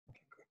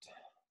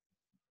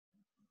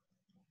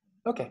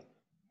Okay,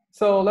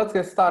 so let's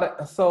get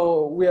started.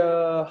 So we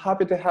are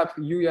happy to have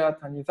Yuya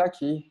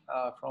Tanizaki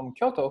from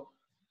Kyoto.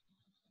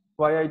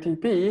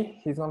 YITP,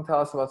 he's going to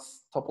tell us about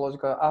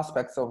topological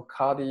aspects of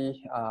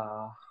Cardy,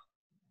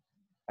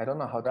 I don't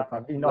know how to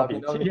pronounce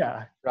it.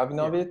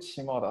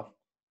 Rabinovici model,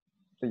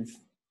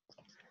 please.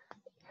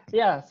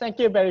 Yeah, thank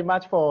you very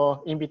much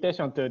for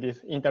invitation to this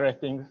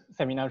interesting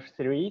seminar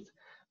series.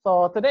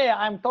 So today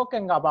I'm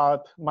talking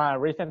about my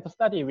recent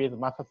study with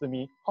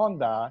Masasumi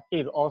Honda.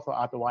 He's also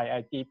at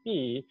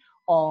YITP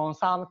on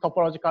some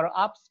topological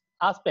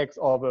aspects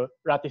of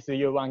lattice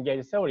U1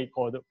 gauge theory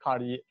called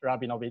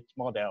Cardy-Rabinovici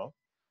model.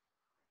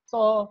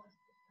 So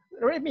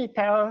let me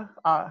tell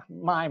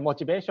my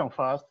motivation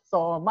first.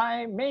 So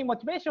my main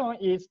motivation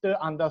is to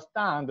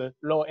understand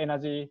low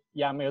energy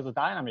Yang-Mills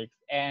dynamics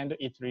and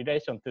its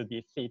relation to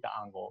this theta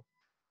angle.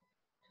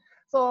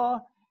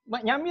 So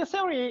Yang-Mills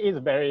theory is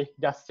very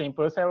just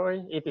simple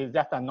theory. It is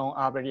just a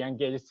non-Abelian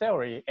gauge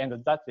theory, and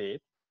that's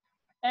it.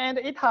 And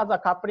it has a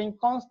coupling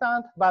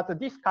constant, but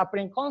this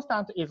coupling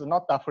constant is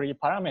not a free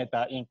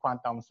parameter in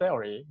quantum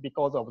theory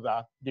because of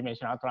the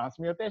dimensional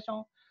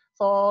transmutation.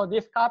 So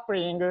this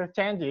coupling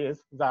changes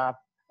the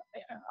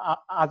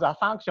as a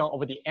function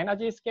of the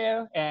energy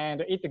scale,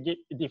 and it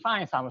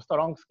defines some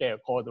strong scale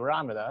called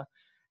lambda.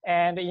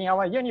 And in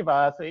our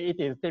universe, it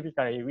is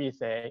typically, we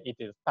say it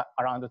is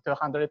around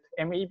 200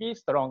 MeV.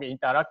 Strong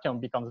interaction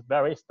becomes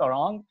very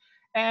strong,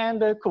 and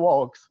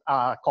quarks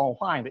are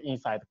confined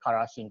inside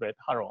color singlet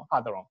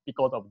hadron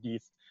because of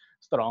this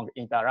strong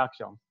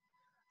interaction.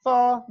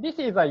 So this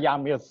is a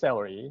Yang-Mills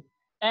theory.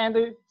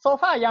 And so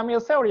far,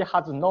 Yang-Mills theory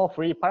has no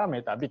free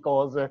parameter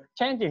because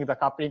changing the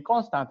coupling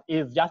constant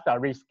is just a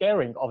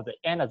rescaling of the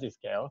energy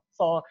scale.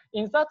 So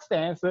in that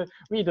sense,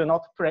 we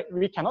cannot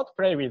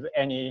play with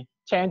any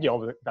change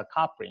of the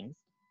couplings.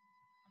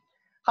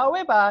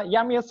 However,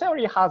 Yang-Mills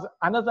theory has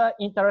another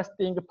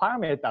interesting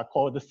parameter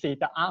called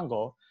theta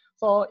angle.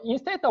 So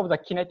instead of the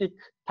kinetic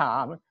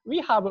term,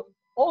 we have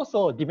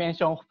also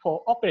dimension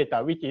for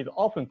operator, which is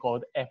often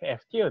called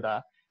FF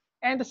tilde.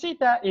 And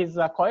theta is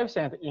a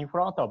coefficient in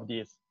front of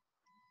this.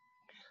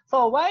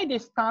 So why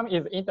this term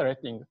is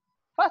interesting?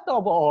 First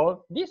of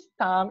all, this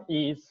term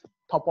is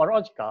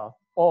topological,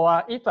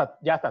 or it's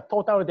just a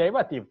total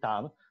derivative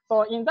term.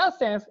 So in that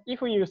sense,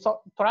 if you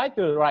try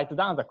to write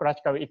down the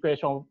classical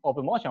equation of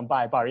motion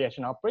by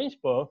variational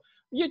principle,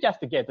 you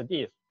just get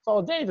this.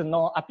 So there is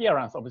no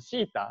appearance of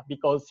theta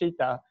because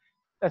theta,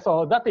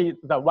 so that is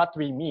what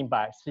we mean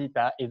by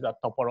theta is a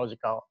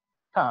topological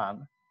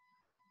term.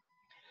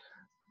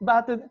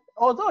 But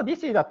although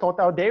this is a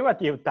total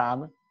derivative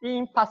term,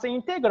 in path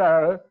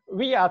integral,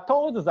 we are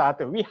told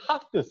that we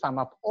have to sum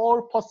up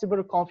all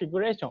possible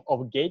configuration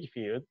of gauge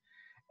field.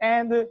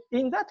 And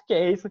in that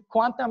case,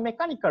 quantum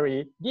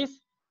mechanically,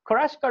 this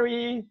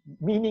classically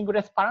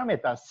meaningless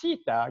parameter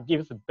theta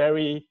gives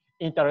very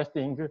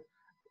interesting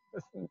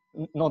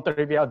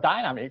non-trivial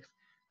dynamics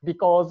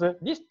because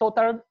this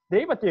total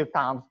derivative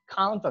term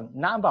counts the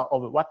number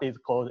of what is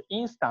called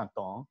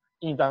instanton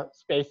in the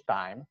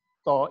space-time.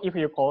 So if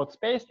you call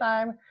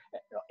space-time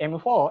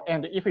M4,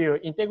 and if you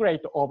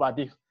integrate over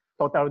this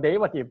total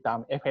derivative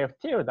term FF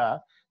tilde,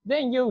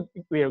 then you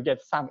will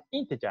get some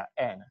integer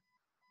n.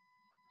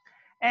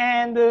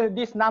 And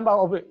this number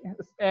of,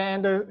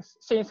 and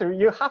since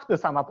you have to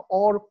sum up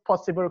all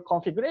possible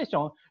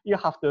configuration, you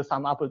have to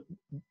sum up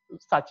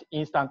such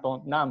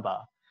instanton number.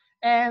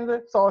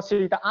 And so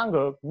theta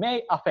angle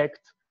may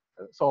affect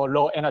so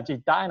low energy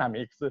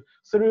dynamics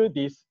through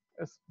this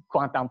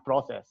quantum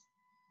process.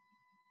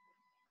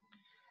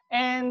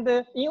 And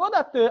in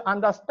order to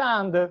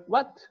understand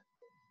what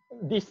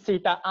this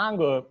theta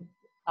angle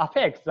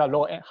affects the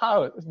low,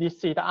 how this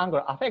theta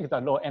angle affects the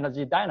low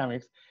energy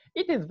dynamics,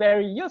 it is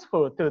very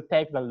useful to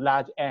take the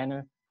large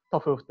N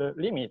Hooft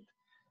limit.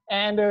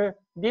 And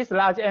this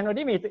large N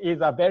limit is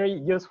a very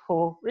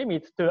useful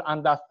limit to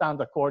understand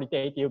the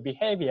qualitative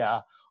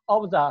behavior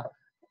of the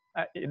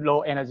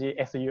low energy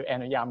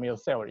SUN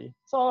Yang-Mills theory.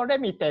 So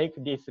let me take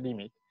this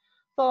limit.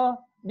 So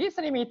this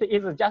limit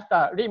is just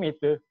a limit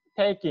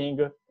taking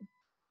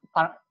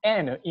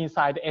n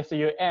inside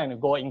SUN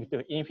going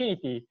to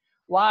infinity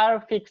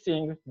while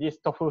fixing this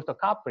Hooft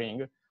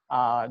coupling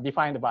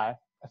defined by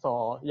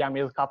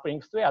Yang-Mills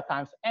coupling square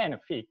times n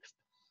fixed.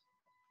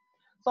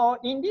 So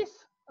in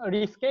this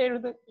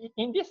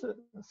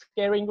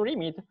scaling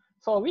limit,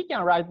 so we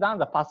can write down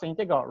the path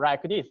integral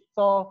like this.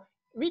 So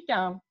we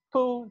can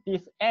put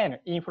this n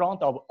in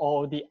front of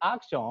all the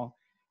action.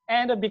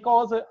 And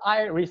because I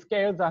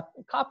rescale the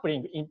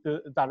coupling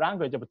into the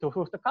language of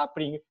Hooft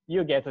coupling,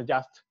 you get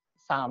just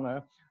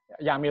some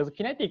Yang-Mills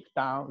kinetic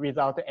term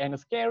without n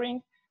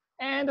scaling.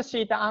 And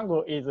theta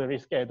angle is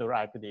rescaled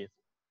like this.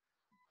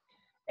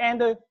 And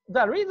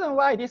the reason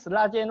why this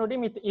large n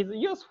limit is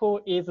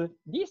useful is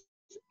this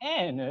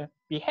n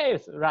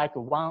behaves like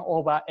 1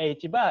 over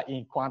h bar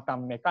in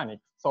quantum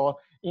mechanics. So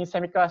in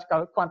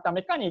semi-classical quantum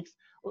mechanics,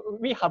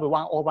 we have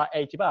 1 over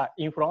h bar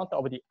in front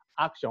of the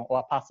action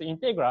or path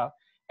integral.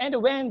 And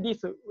when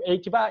this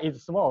h bar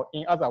is small,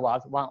 in other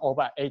words, 1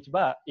 over h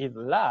bar is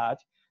large,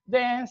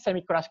 then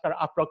semi-classical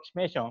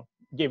approximation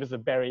gives a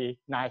very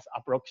nice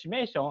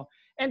approximation,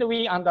 and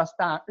we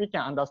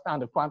can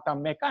understand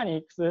quantum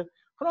mechanics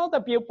from the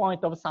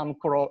viewpoint of some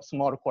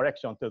small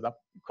correction to the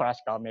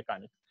classical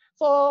mechanics.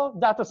 So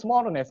that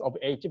smallness of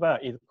h bar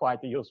is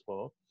quite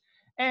useful.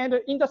 And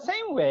in the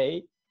same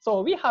way,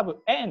 so we have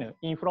n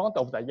in front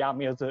of the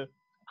Yang-Mills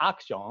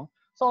action.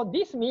 So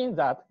this means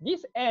that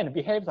this n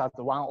behaves as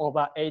 1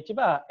 over h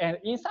bar, and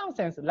in some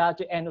sense,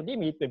 large n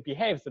limit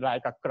behaves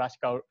like a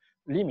classical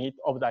limit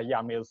of the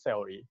Yang-Mills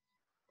theory.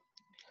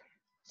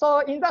 So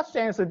in that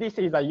sense, this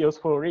is a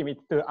useful limit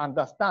to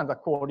understand the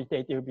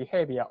qualitative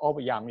behavior of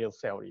Yang-Mills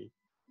theory.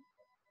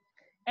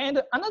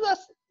 And another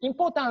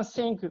important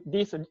thing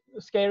this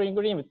scaling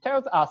limit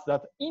tells us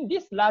that in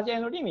this large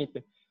n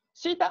limit,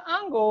 theta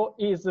angle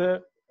is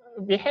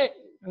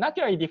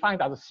naturally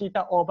defined as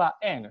theta over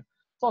n.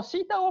 So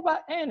theta over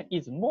n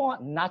is more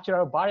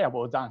natural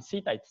variable than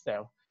theta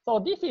itself. So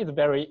this is a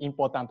very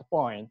important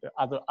point,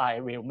 as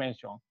I will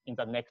mention in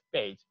the next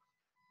page.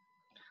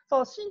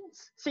 So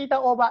since theta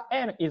over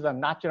n is a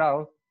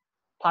natural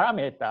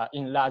parameter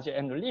in large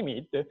n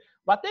limit,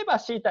 whatever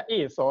theta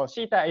is, so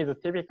theta is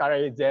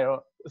typically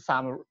zero,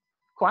 some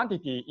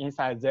quantity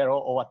inside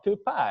 0 over 2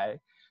 pi.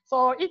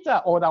 So it's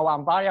an order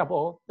 1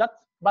 variable,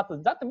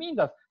 but that means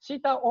that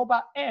theta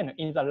over n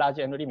in the large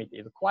n limit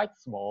is quite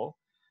small.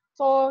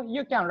 So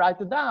you can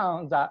write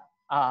down the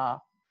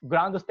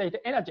ground state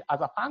energy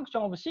as a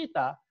function of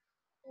theta.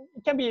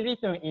 It can be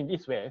written in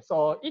this way.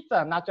 So it's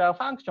a natural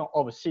function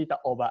of theta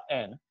over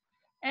n.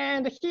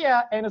 And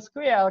here n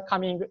squared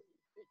coming,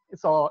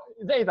 so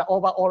there is an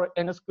overall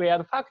n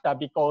squared factor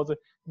because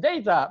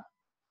there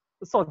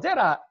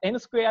are n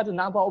squared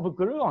number of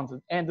gluons.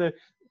 And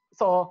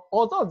so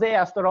although they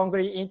are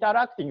strongly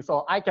interacting,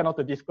 so I cannot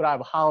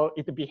describe how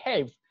it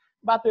behaves.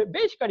 But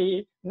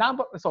basically,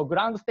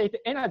 ground state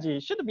energy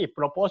should be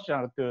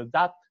proportional to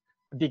that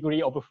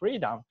degree of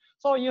freedom.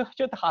 So you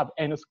should have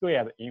n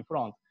squared in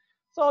front.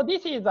 So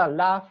this is a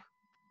rough,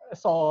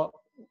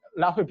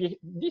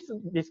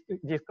 this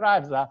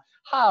describes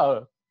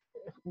how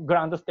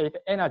ground state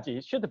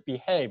energy should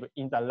behave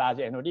in the large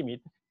n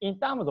limit in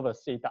terms of a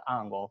theta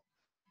angle.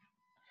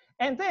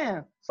 And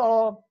then,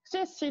 so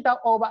since theta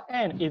over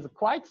n is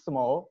quite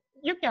small,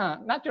 you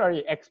can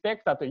naturally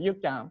expect that you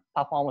can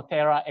perform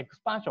Taylor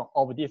expansion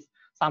of this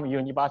some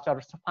universal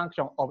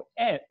function of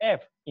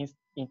f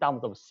in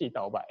terms of theta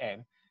over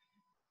n.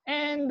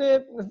 And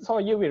so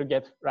you will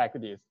get like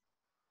this.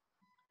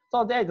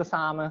 So there is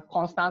some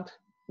constant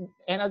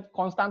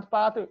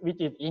part which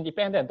is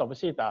independent of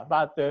theta,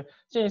 but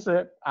since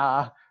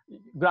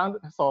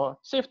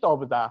shift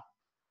of the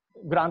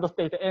ground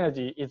state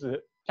energy is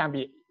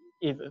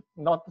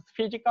not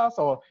physical,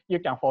 so you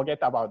can forget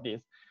about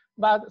this.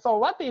 But so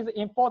what is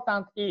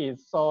important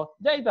is, so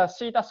there is a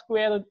theta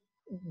squared,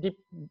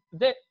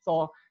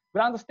 so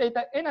ground state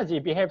energy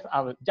behaves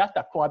as just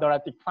a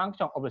quadratic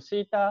function of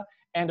theta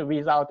and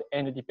without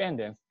any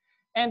dependence.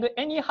 And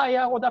any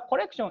higher order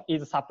correction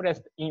is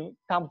suppressed in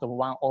terms of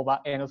 1 over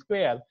n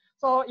squared.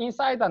 So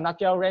inside the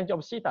natural range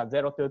of theta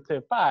 0 to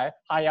 2 pi,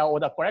 higher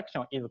order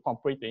correction is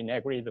completely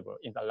negligible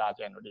in the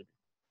large n limit.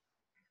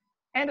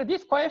 And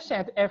this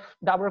coefficient f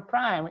double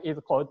prime is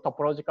called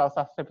topological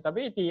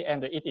susceptibility,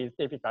 and it is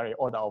typically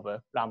order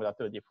over lambda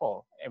to the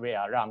 4,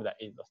 where lambda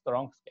is the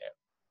strong scale.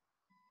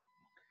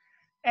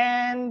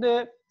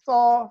 And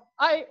so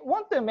I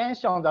want to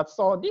mention that,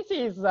 so this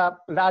is a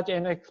large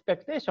n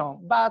expectation,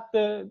 but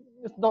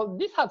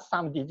this has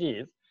some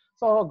disease.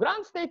 So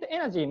ground state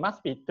energy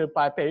must be 2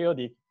 pi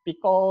periodic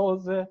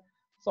because, in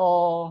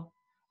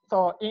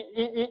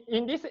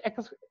this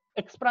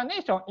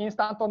explanation,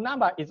 instant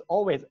number is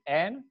always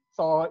n.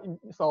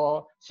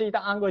 So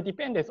theta angle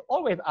dependence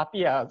always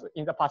appears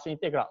in the path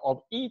integral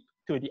of e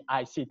to the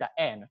I theta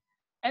n.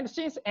 And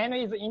since n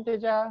is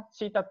integer,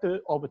 theta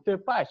 2 of 2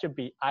 pi should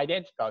be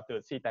identical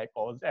to theta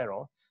equals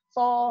 0.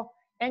 So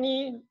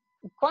any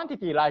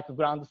quantity like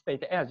ground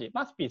state energy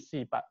must be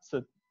 2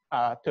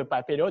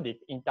 pi periodic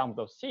in terms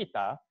of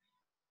theta.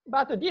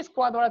 But this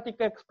quadratic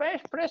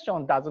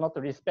expression does not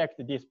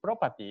respect this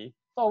property.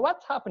 So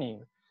what's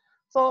happening?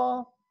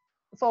 So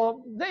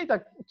there is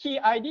a key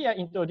idea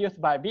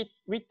introduced by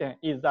Witten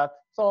is that,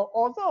 so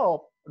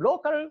although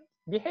local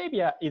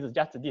behavior is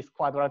just this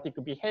quadratic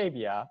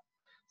behavior,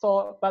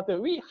 but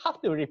we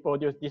have to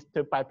reproduce this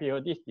 2 pi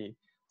periodicity.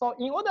 So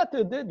in order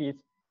to do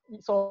this,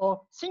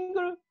 so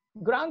single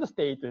ground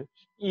state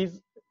is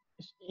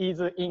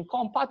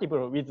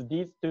incompatible with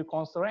these two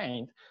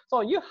constraints.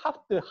 So you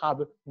have to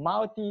have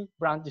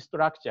multi-branch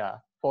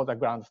structure for the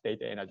ground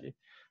state energy.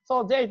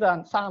 So there is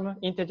some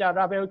integer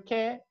level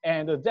k,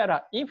 and there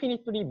are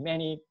infinitely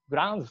many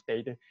ground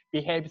state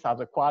behaves as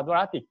a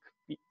quadratic,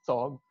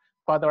 so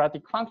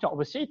quadratic function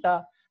of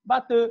theta,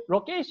 but the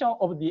location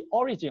of the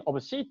origin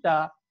of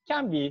theta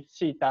can be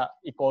theta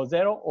equals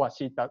 0 or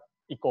theta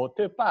equal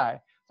 2 pi.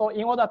 So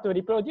in order to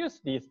reproduce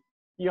this,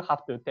 you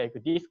have to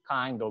take this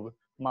kind of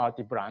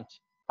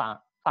multi-branch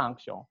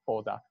function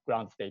for the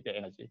ground state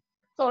energy.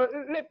 So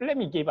let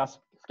me give us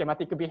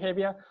schematic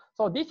behavior.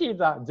 So this is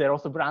a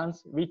zeroth branch,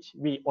 which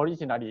we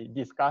originally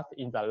discussed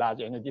in the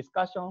large N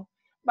discussion.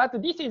 But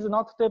this is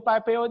not 2 pi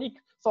periodic.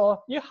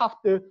 So you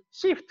have to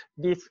shift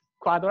this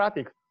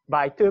quadratic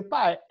by 2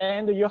 pi,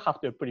 and you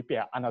have to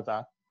prepare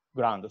another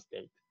ground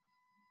state.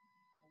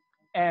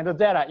 And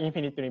there are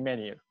infinitely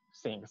many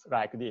things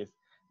like this.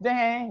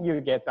 Then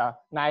you get a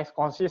nice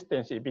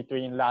consistency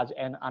between large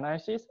N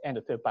analysis and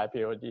 2 pi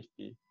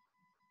periodicity.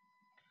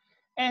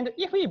 And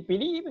if we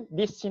believe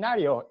this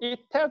scenario, it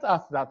tells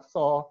us that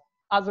so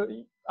as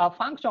a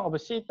function of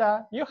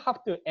theta, you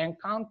have to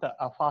encounter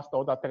a first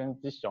order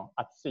transition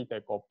at theta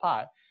equal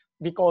pi,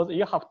 because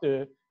you have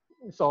to,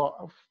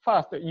 so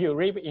first you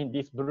live in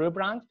this blue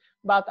branch,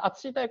 but at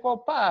theta equal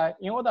pi,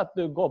 in order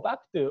to go back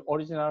to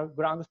original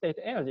ground state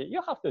energy, you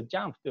have to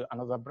jump to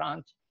another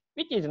branch,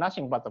 which is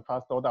nothing but the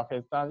first order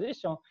phase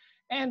transition.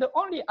 And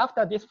only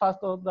after this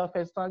first order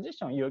phase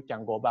transition, you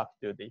can go back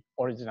to the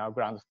original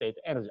ground state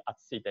energy at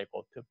theta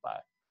equal 2 pi.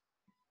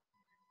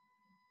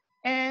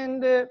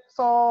 And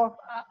so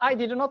I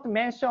did not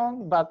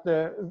mention, but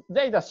there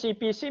is a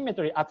CP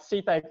symmetry at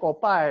theta equal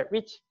pi,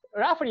 which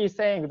roughly is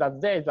saying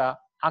that there is a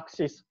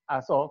axis.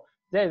 So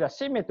there is a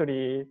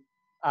symmetry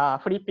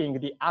flipping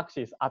the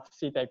axis at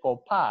theta equal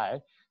pi.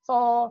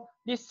 So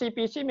this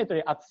CP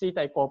symmetry at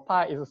theta equal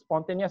pi is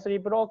spontaneously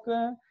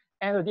broken.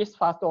 And this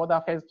first order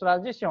phase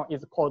transition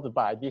is caused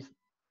by this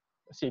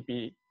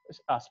CP,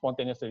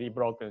 spontaneously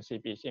broken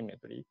CP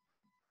symmetry.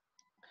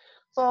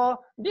 So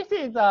this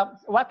is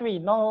what we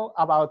know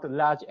about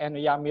large N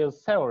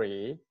Yang-Mills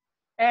theory.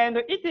 And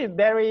it is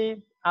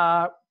very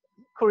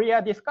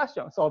clear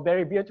discussion, so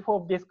very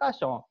beautiful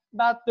discussion.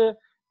 But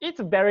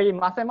it's very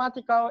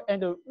mathematical,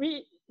 and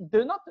we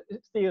do not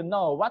still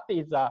know what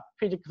is the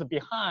physics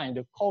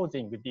behind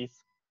causing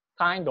this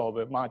kind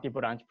of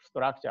multi-branch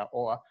structure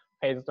or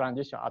phase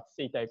transition at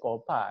theta equal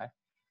pi.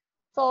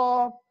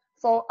 So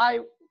I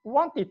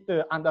wanted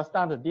to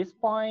understand this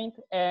point,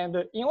 and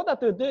in order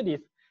to do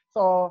this,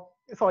 so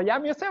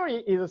Yang-Mills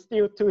theory is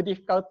still too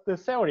difficult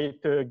theory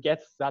to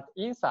get that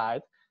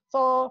insight.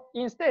 So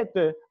instead,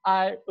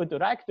 I would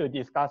like to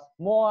discuss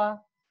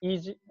more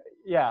easy,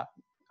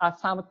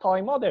 some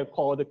toy model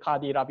called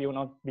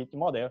Cardy-Rabinovici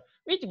model,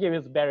 which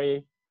gives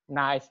very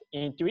nice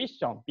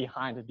intuition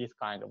behind this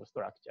kind of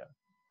structure.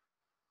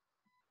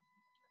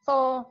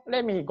 So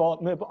let me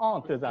move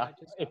on to the.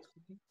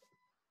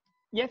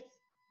 Yes.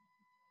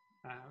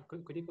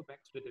 Could you go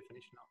back to the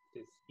definition of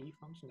this E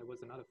function? There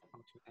was another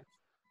function F.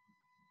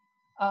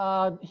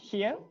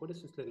 Here. What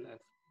is this little f?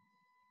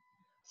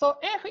 So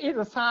f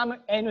is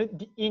some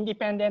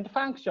independent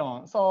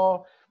function.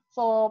 So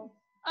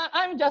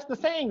I'm just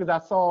saying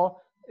that. So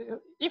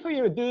if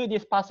you do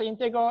this path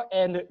integral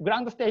and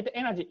ground state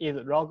energy is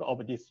log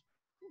of this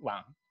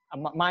one,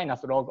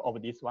 minus log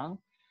of this one,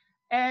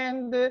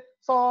 and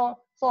so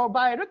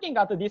by looking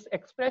at this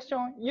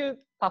expression, you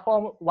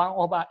perform 1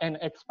 over n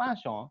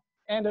expansion,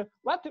 and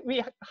what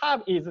we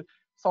have is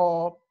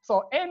so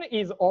n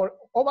is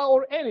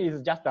overall n is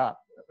just a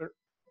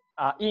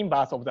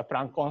inverse of the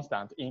Planck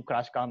constant in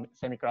classical,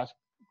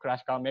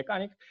 semi-classical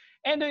mechanics.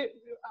 And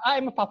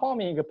I'm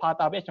performing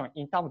perturbation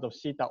in terms of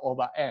theta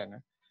over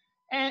n.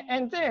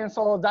 And then,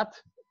 so that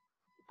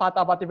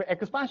perturbative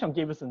expansion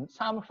gives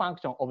some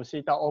function of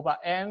theta over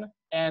n.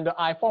 And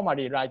I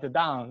formally write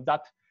down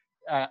that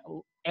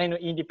n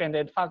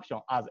independent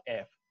function as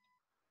f.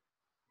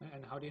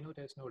 And how do you know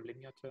there's no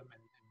linear term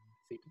in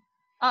theta?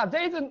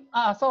 There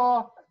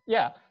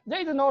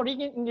is no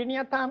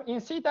linear term in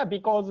theta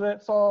because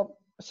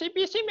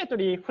CP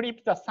symmetry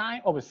flips the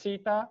sign of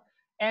theta,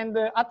 and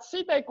at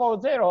theta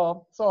equals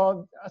 0,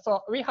 so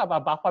we have a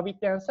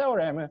Buffer-Witten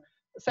theorem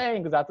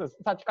saying that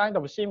such kind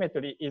of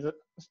symmetry is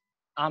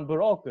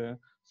unbroken.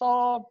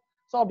 So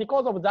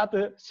because of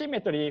that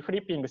symmetry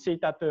flipping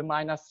theta to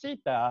minus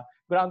theta,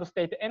 ground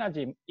state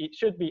energy, it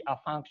should be a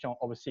function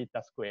of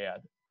theta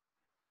squared.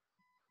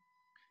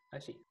 I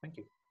see. Thank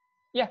you.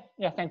 Yeah.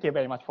 Thank you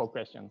very much for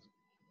questions.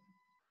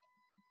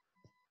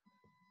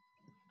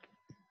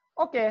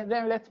 Okay,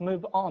 then let's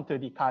move on to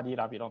the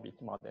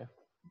Cardy-Rabinovici model.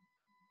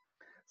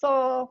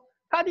 So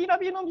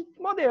Cardy-Rabinovici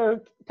model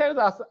tells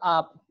us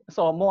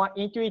more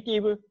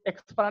intuitive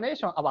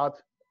explanation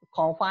about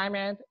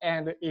confinement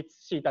and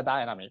its theta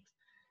dynamics.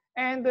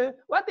 And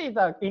what is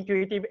the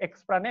intuitive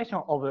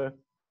explanation of,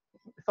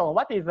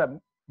 what is the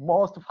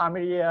most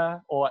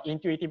familiar or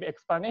intuitive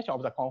explanation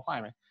of the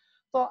confinement?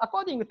 So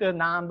according to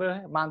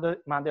Namb,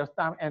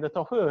 Mandelstam, and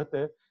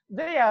Hooft,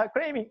 they are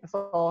claiming,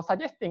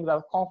 suggesting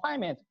that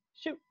confinement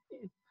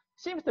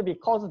seems to be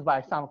caused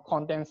by some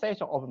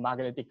condensation of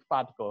magnetic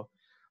particle.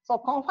 So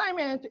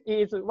confinement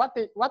is, what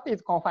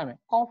is confinement?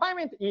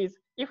 Confinement is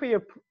if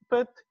you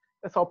put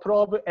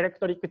probe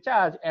electric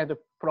charge and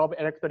probe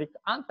electric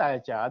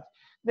anti-charge,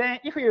 then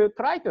if you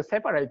try to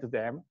separate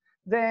them,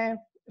 then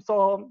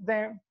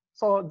there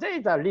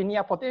is a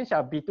linear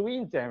potential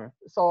between them.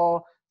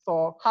 So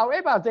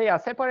however they are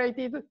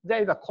separated,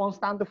 there is a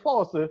constant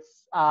force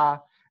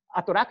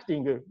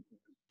attracting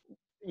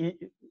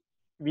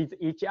with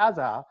each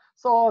other.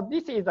 So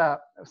this is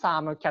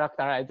some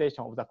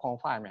characterization of the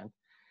confinement.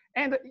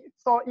 And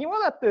so in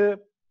order to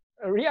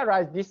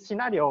realize this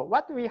scenario,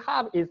 what we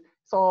have is,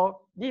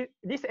 so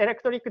this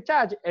electric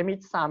charge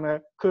emits some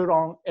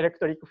Coulomb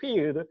electric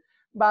field,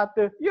 but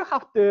you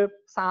have to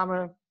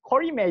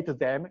collimate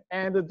them,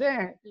 and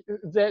then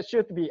there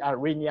should be a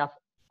linear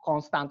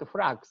constant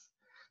flux.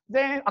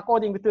 Then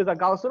according to the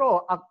Gauss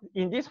law,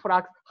 in this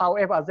flux,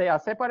 however, they are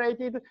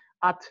separated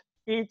at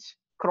each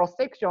cross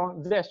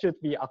section, there should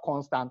be a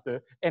constant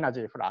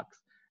energy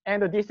flux.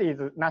 And this is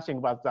nothing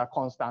but the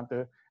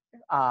constant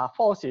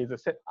forces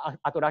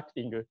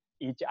attracting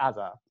each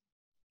other.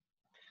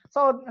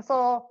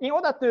 So in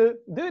order to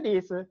do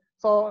this,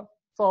 so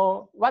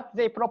what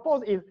they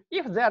propose is,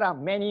 if there are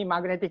many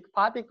magnetic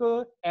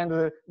particles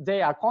and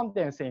they are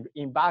condensing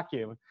in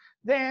vacuum,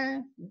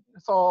 then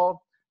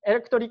so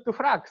electric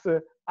flux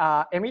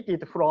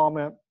emitted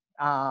from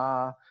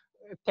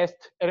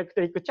test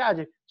electric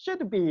charge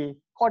should be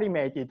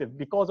collimated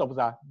because of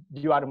the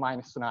dual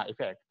Minus-Snur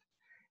effect.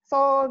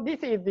 So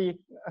this is the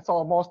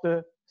most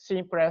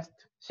simplest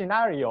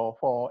scenario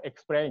for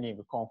explaining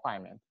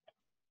confinement.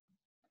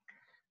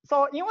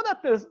 So in order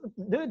to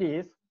do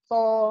this,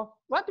 so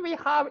what we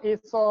have is,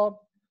 so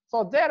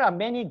there are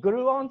many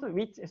gluons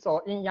which,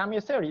 so in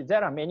Yamyu theory,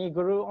 there are many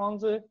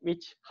gluons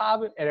which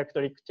have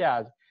electric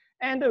charge.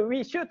 And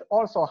we should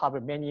also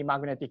have many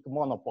magnetic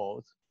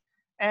monopoles.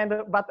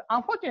 But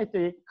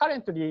unfortunately,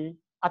 currently,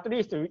 at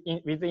least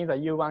within the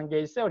U1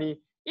 gauge theory,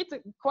 it's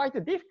quite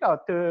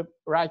difficult to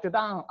write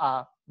down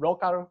a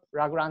local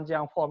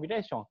Lagrangian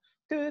formulation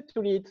to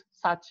treat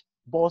such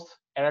both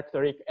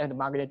electric and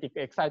magnetic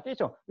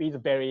excitation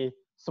with very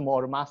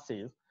small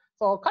masses.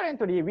 So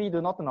currently, we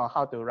do not know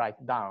how to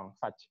write down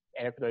such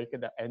electric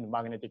and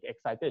magnetic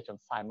excitation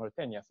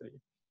simultaneously.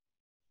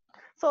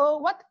 So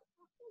what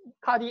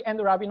Cardy and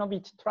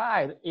Rabinovici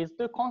tried is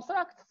to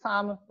construct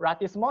some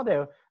lattice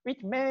model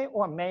which may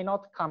or may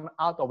not come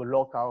out of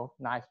local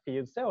nice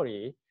field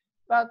theory,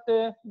 but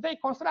they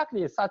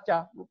constructed such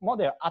a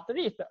model at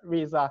least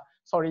with a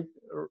solid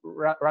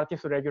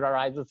lattice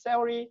regularized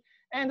theory,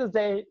 and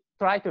they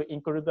try to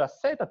include the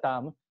theta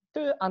term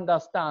to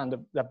understand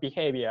the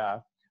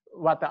behavior,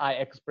 what I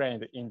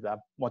explained in the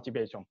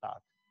motivation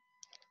part.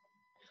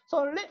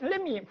 So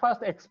let me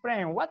first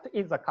explain what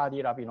is the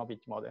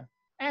Cardy-Rabinovici model.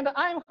 And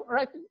I'm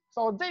right,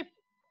 so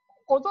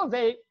although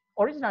they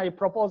originally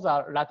proposed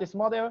a lattice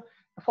model,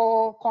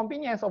 for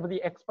convenience of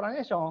the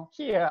explanation,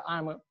 here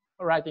I'm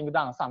writing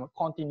down some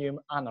continuum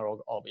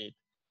analog of it.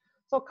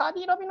 So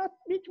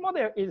Cardy-Rabinovici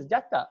model is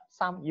just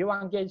some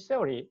U1 gauge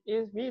theory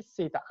is with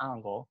theta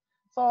angle.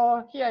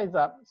 So here is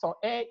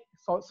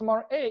so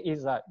small a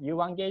is a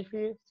U1 gauge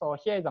field. So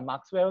here is a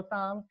Maxwell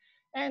term,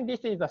 and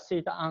this is the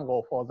theta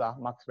angle for the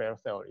Maxwell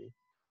theory.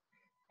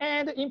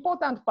 And the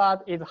important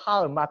part is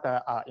how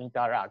matter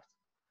interacts.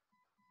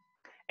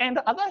 And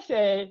as I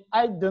say,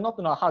 I do not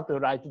know how to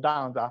write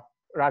down the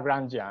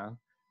Lagrangian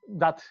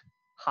that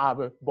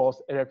have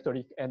both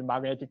electric and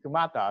magnetic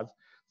matters.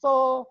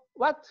 So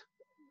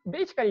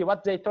basically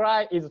what they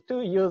try is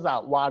to use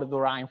a world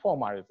line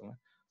formalism.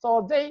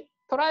 So they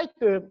try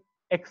to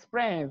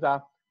explain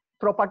the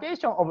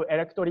propagation of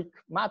electric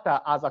matter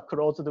as a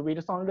closed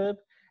Wilson loop,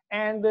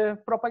 and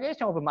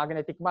propagation of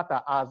magnetic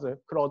matter as a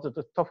closed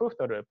Hooft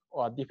loop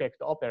or defect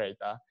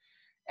operator.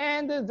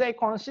 And they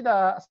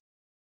consider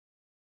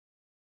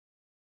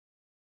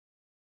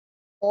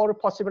all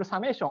possible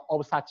summation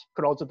of such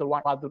closed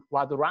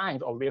word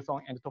lines of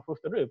Wilson and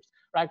Hooft loops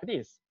like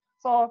this.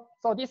 So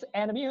this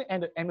N mu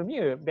and M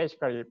mu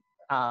basically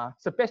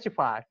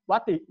specify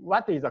what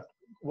is a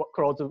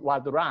closed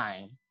word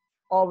line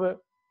of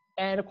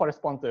N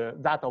corresponds to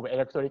that of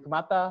electric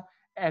matter,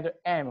 and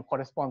M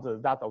corresponds to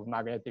that of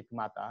magnetic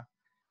matter.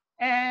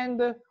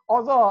 And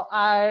although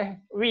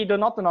we do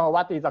not know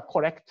what is a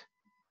correct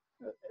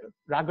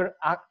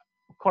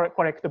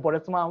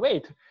Boltzmann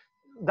weight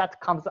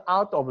that comes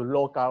out of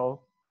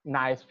local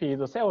nice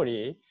field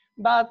theory,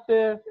 but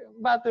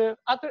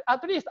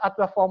at least at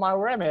the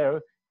formal level,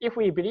 if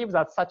we believe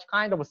that such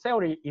kind of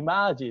theory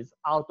emerges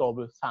out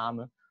of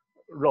some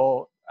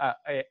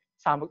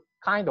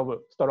kind of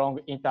strong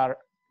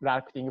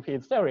interacting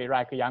field theory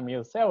like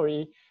Yamyu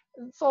theory,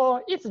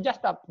 so it's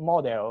just a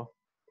model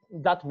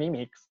that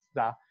mimics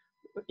the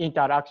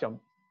interaction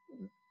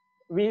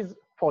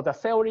for the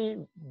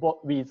theory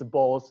with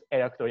both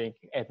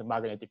electric and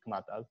magnetic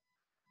matters.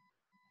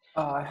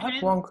 I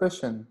have one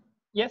question.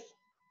 Yes.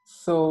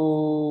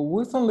 So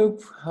Wilson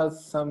loop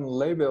has some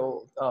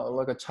label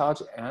like a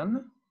charge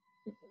n.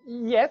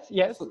 Yes.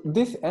 Yes. So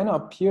this n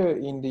appear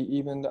in the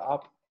even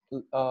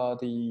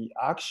the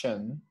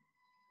action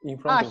in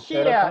front of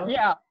here. theta.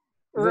 Yeah.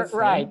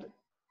 Right.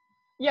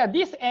 Yeah.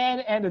 This n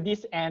and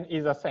this n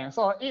is the same.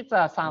 So it's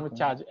some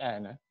charge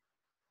n.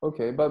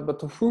 Okay, but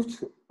the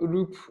Hooft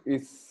loop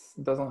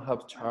doesn't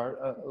have charge,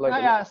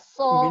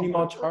 so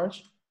minimal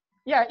charge.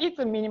 Yeah, it's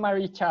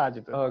minimally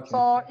charged. Okay.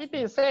 So it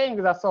is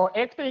saying that so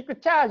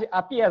electric charge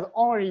appears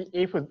only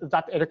if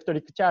that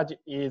electric charge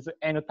is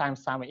n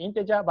times some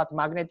integer, but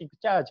magnetic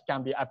charge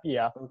can be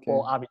appear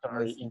for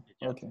arbitrary integers.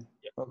 Okay.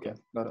 Yes. Okay.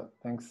 Got it.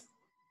 Thanks.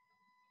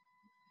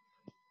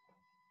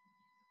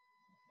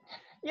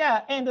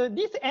 Yeah, and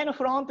this n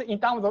front in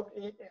terms of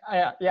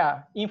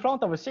in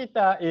front of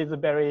theta is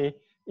very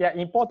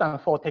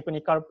important for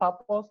technical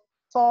purpose.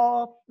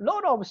 So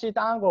role of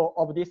theta angle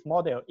of this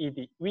model is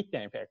the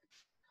Witten effect.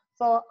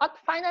 So at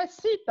finite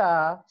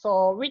theta,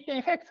 so Witten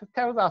effect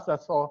tells us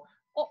that so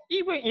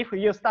even if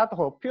you start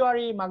for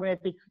purely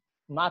magnetic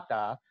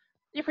matter,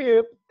 if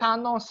you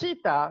turn on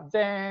theta,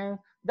 then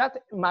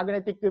that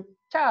magnetic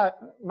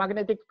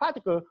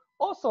particle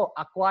also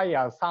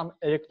acquires some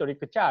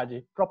electric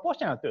charge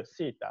proportional to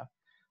theta.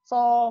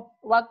 So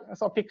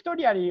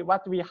pictorially,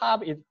 what we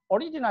have is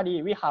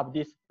originally we have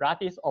this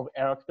lattice of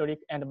electric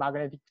and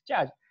magnetic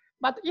charge.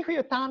 But if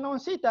you turn on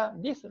theta,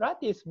 this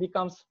lattice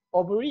becomes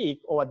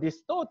oblique or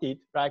distorted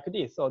like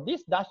this. So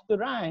this dashed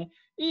line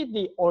is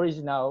the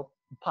original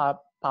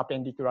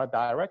perpendicular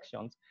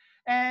directions.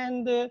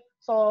 And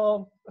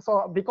so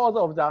because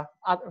of the,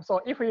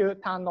 so if you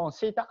turn on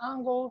theta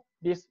angle,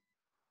 this,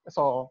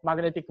 so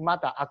magnetic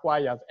matter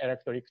acquires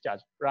electric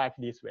charge like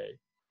this way.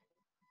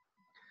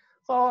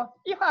 So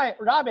if I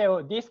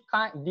label these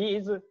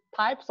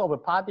types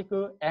of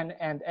particle n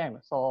and m,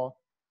 so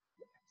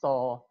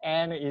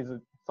n is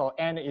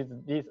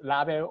this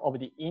label of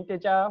the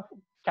integer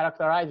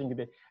characterizing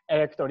the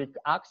electric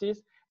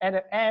axis,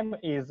 and m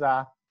is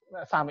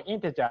some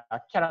integer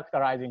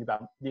characterizing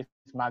this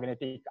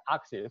magnetic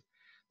axis.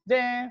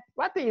 Then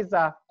what is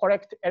the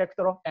correct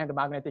electron and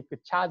magnetic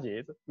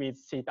charges with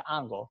theta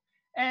angle?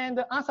 And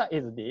the answer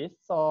is this.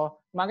 So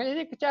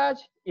magnetic charge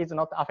is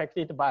not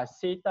affected by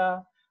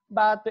theta,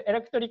 but the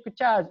electric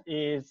charge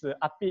is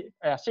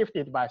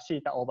shifted by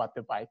theta over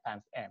 2 pi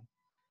times m.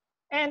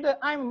 And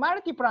I'm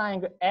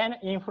multiplying n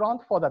in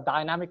front for the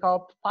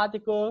dynamical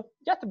particle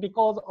just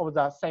because of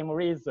the same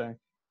reason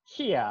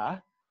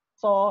here.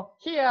 So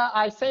here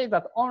I say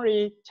that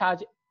only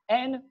charge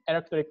n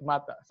electric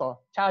matter, so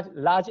charge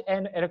large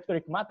n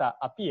electric matter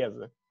appears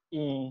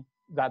in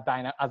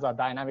the as a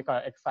dynamical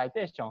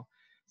excitation.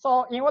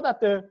 So in order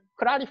to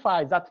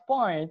clarify that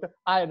point,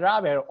 I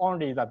label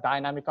only the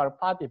dynamical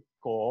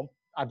particle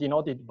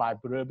denoted by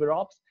blue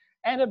blobs.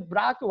 And the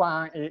black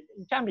one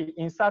can be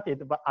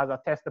inserted as a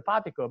test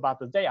particle, but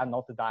they are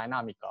not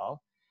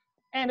dynamical.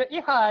 And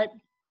if I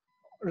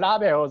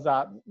label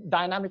the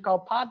dynamical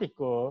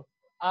particle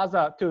as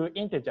a two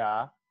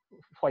integer,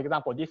 for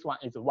example, this one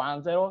is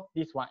 1, 0,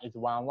 this one is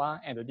 1, 1,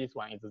 and this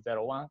one is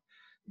 0, 1,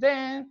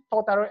 then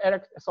total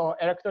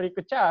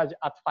electric charge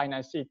at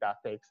finite theta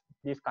takes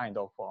this kind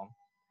of form.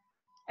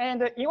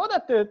 And in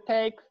order to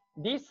take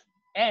this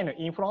n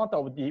in front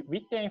of the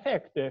Witten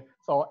effect,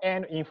 so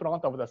n in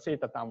front of the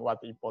theta term was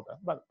important,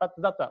 but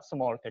that's a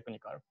small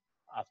technical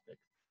aspect.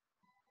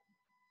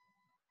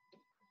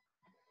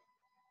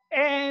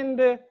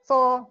 And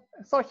so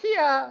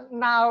here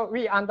now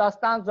we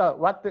understand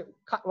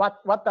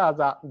what are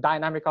the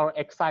dynamical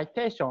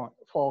excitation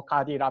for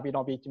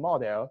Cardy-Rabinovici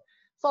model.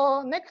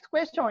 So next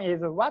question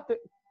is what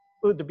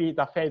would be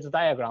the phase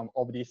diagram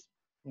of this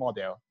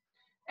model?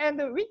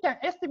 And we can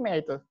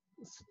estimate,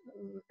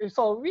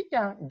 so we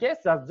can guess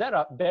that there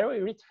are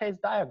very rich phase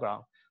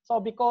diagram.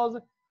 So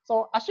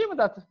assume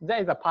that there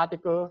is a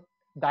particle,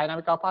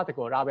 dynamical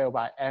particle labeled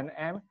by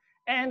Nm,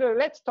 and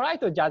let's try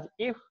to judge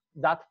if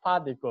that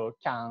particle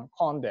can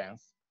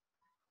condense.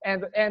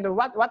 And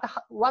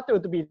what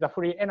would be the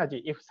free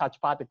energy if such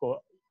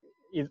particle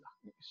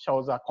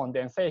shows a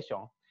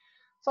condensation?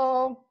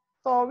 So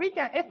we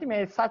can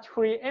estimate such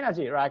free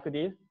energy like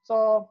this.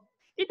 So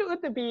it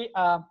would be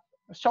a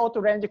short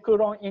range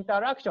Coulomb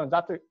interaction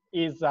that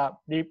is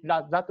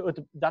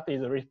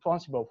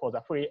responsible for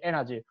the free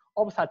energy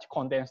of such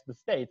condensed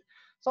state.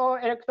 So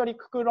electric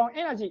Coulomb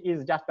energy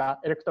is just the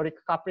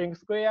electric coupling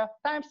square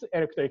times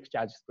electric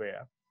charge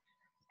square.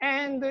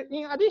 And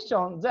in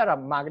addition, there are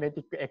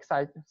magnetic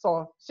excitation.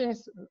 So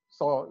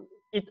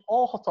it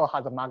also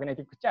has a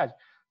magnetic charge.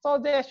 So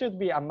there should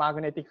be a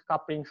magnetic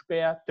coupling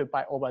square 2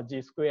 pi over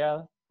g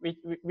square,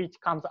 which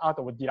comes out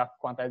of Dirac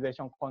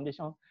quantization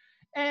condition.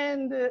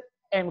 And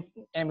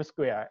m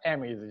square,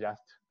 m is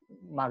just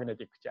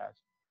magnetic charge.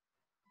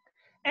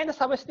 And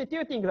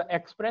substituting the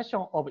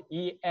expression of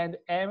E and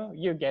M,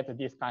 you get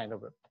this kind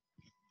of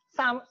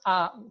some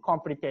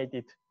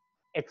complicated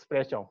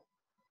expression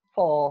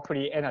for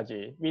free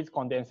energy with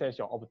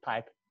condensation of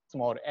type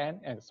small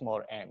n and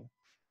small m.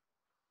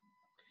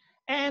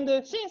 And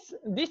since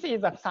this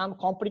is some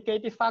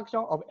complicated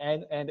function of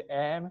n and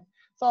m,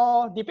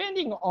 so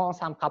depending on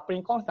some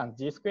coupling constant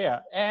g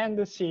square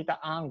and theta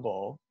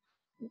angle,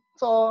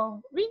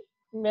 so we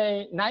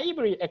may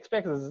naively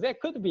expect that there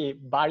could be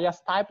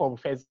various type of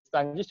phase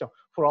transition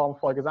from,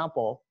 for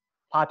example,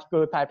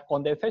 particle type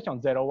condensation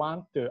 0,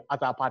 1 to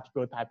other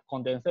particle type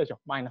condensation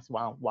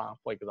 -1, 1,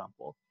 for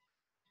example.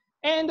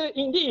 And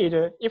indeed,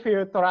 if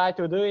you try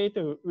to do it,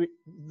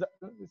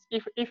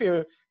 if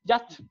you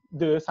just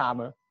do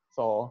some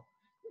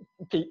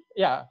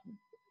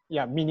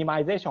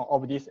minimization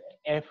of this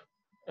F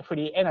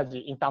free energy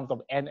in terms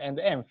of N and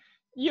M,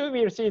 you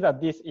will see that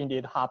this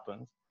indeed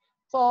happens.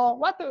 So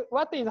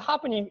what is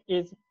happening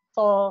is,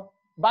 so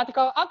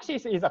vertical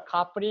axis is a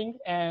coupling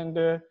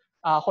and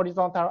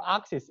horizontal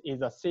axis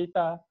is a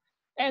theta.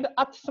 And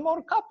at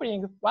small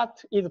coupling,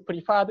 what is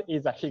preferred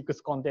is a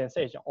Higgs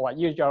condensation or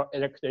usual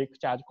electric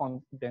charge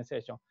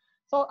condensation.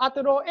 So at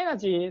low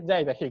energy, there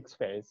is a Higgs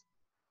phase.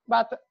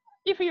 But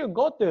if you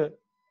go to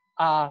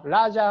a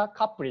larger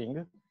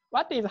coupling,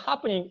 what is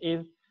happening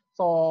is,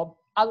 so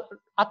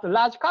at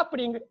large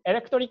coupling,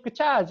 electric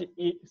charge,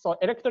 so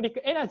electric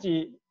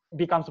energy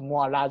becomes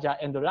more larger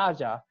and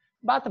larger,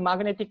 but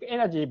magnetic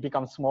energy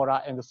becomes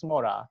smaller and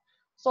smaller.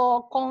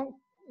 So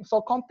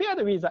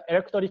compared with the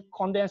electric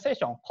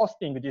condensation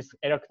costing this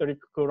electric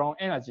Coulomb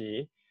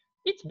energy,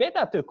 it's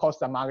better to cost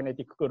the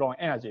magnetic Coulomb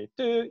energy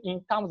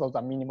in terms of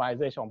the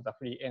minimization of the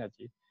free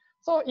energy.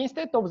 So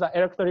instead of the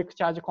electric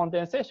charge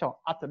condensation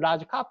at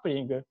large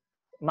coupling,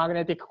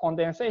 magnetic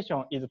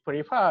condensation is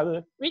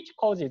preferred, which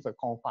causes a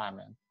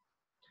confinement.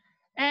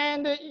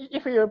 And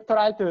if you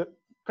try to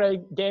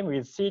play game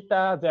with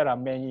theta, there are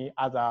many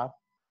other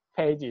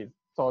phases.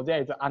 So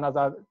there is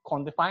another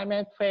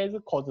confinement phase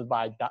caused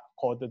by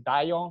called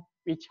dion,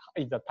 which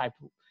is a type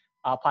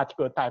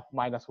particle type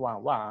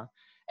 -1,1.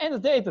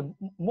 And there is a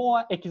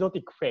more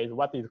exotic phase,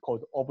 what is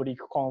called oblique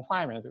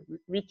confinement,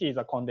 which is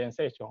a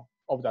condensation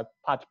of the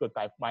particle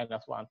type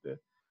 -1,2.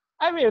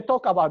 I will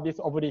talk about this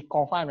oblique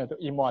confinement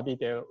in more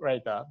detail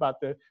later, but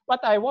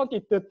what I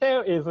wanted to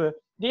tell is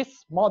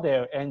this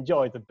model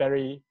enjoys a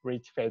very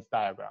rich phase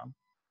diagram.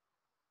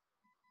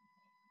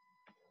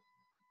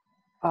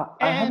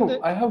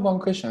 I have one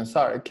question.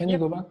 Sorry, can you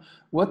go back?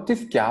 What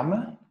is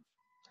gamma?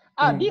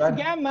 This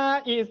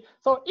gamma is,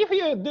 so if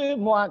you do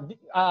more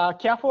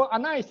careful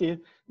analysis,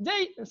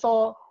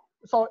 so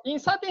in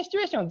certain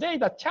situations, there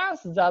is a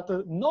chance that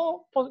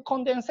no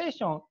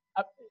condensation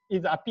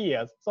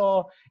appears.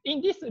 So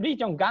in this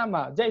region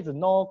gamma, there is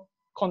no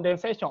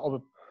condensation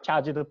of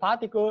charged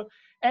particle.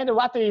 And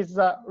what is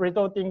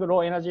resulting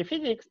low energy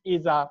physics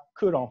is a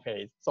Coulomb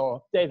phase.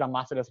 So there is a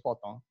massless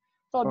photon.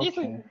 So this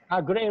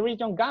gray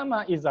region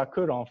gamma is a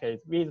Coulomb phase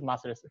with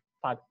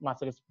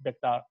massless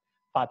vector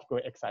particle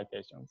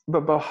excitations.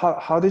 But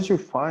how did you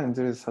find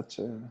there is such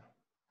a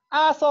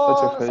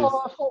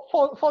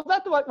for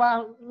that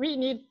one, we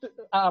need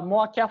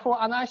more careful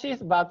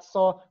analysis. But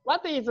so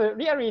what is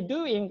really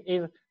doing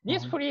is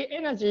this free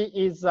energy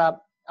is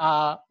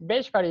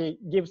basically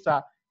gives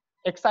a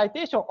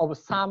excitation of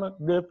some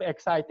loop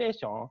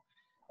excitation,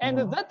 and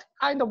that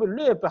kind of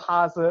loop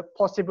has a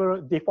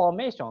possible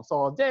deformation.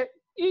 So there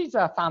is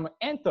some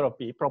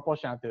entropy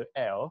proportional to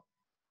L.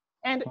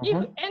 And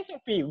if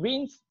entropy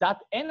wins that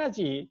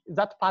energy,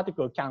 that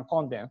particle can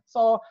condense.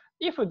 So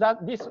if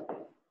this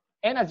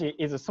energy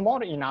is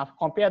small enough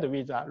compared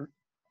with the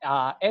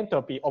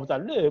entropy of the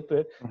loop,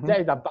 there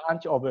is a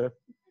bunch of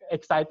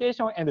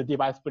excitation and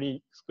device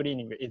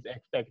screening is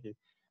expected.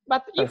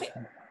 But if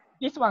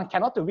this one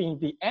cannot win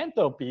the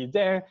entropy,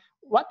 then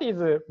what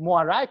is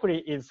more likely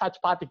is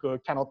such particle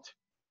cannot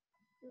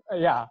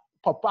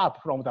pop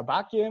up from the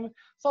vacuum.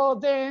 So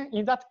then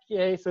in that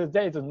case,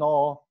 there is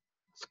no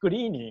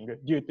screening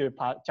due to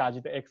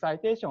charged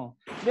excitation,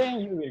 then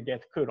you will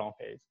get Coulomb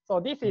phase. So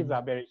this is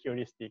a very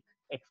heuristic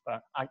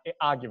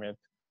argument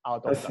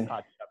out of the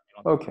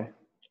Cardy-Rabinovici. Okay,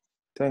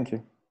 thank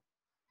you.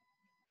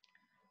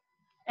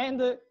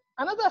 And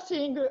another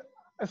thing,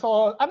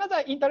 so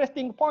another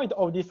interesting point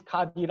of this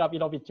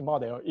Cardy-Rabinovici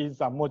model is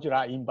the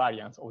modular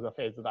invariance of the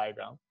phase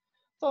diagram.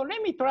 So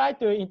let me try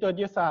to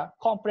introduce a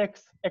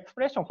complex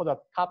expression for the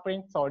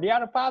coupling. So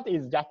real part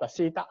is just a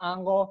theta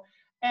angle,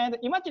 and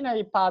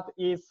imaginary part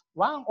is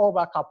 1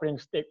 over coupling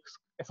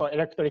so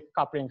electric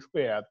coupling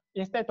squared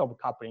instead of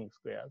coupling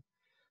squared.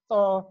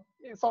 So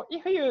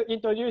if you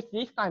introduce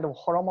this kind of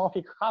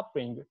holomorphic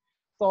coupling,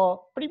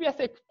 so previous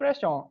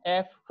expression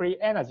F free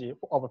energy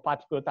of a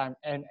particle time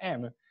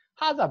Nm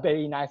has a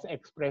very nice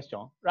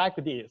expression like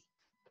this.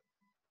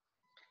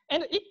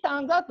 And it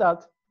turns out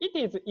that it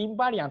is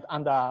invariant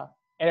under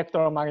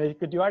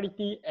electromagnetic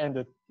duality,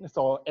 and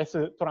so S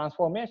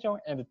transformation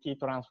and T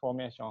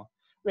transformation,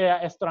 where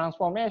S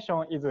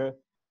transformation is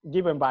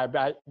given by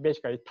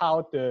basically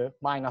tau to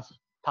minus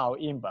tau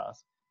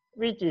inverse,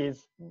 which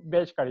is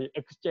basically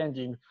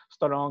exchanging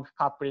strong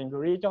coupling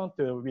region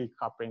to weak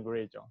coupling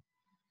region.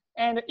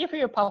 And if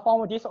you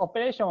perform this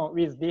operation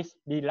with this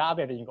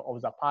delabeling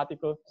of the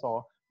particle,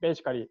 so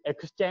basically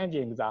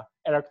exchanging the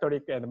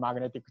electric and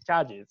magnetic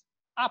charges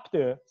up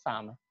to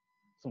some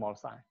small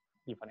sign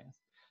difference,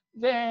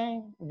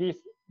 then this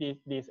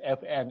F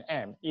and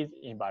M is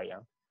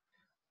invariant.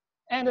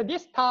 And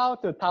this tau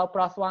to tau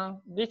plus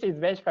 1, this is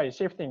basically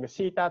shifting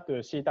theta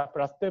to theta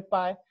plus 2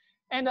 pi.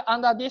 And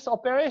under this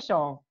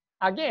operation,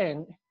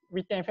 again,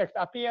 Witten effect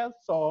appears.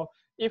 So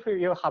if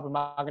you have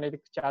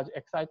magnetic charge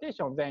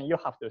excitation, then you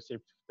have to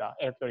shift the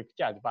electric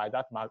charge by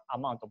that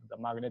amount of the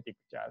magnetic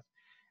charge.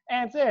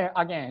 And then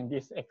again,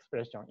 this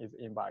expression is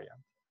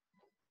invariant.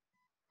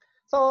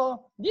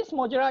 So this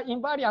modular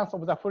invariance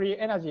of the free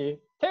energy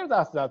tells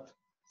us that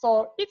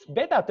so it's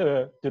better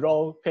to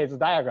draw phase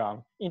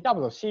diagram in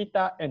terms of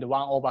theta and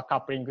 1 over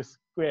coupling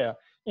square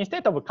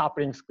instead of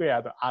coupling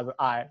squared as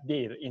I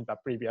did in the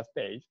previous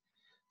page.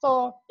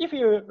 So if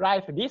you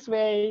write this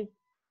way,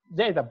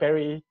 there's a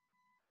very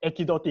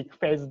ekidotic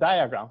phase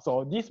diagram.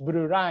 So this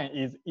blue line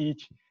is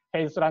each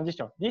phase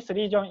transition. This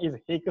region is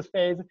Higgs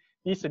phase,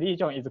 this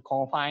region is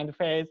confined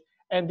phase,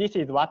 and this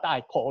is what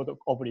I called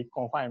oblique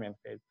confinement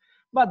phase.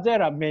 But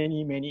there are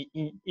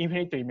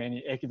infinitely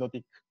many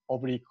ekidotic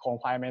oblique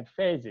confinement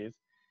phases.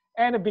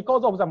 And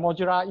because of the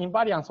modular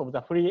invariance of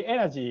the free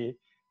energy,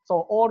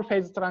 so all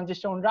phase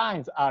transition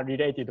lines are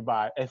related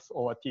by S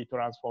or T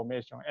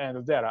transformation,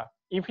 and there are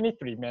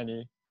infinitely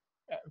many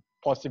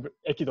possible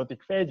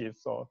ekidotic phases.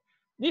 So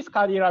this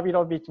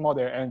Cardy-Rabinovici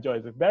model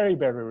enjoys a very,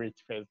 very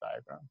rich phase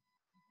diagram.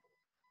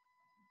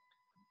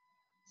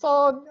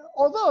 So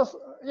although,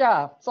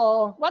 yeah,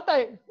 so what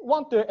I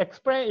want to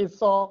explain is,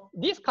 so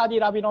this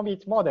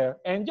Cardy-Rabinovici model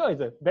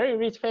enjoys a very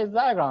rich phase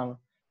diagram,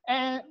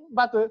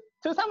 but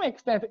to some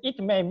extent, it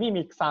may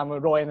mimic some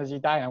low energy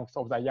dynamics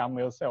of the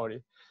Yang-Mills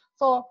theory.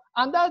 So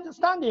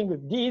understanding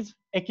these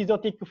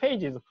ekidotic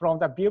phases from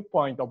the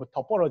viewpoint of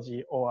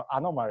topology or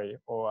anomaly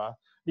or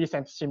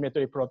recent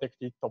symmetry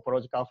protected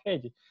topological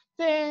phase,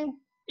 then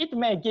it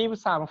may give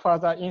some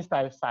further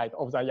insight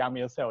of the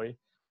Yang-Mills theory.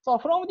 So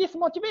from this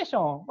motivation,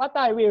 what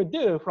I will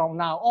do from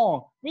now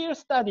on, we'll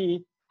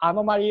study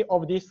anomaly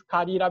of this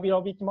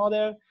Cardy-Rabinovici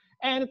model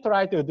and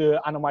try to do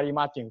anomaly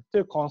matching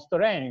to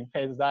constrain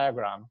phase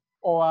diagram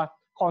or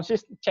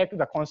check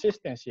the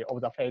consistency of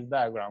the phase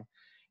diagram.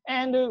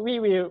 And we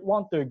will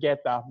want to get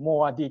a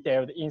more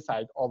detailed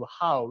insight of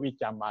how we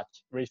can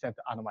match recent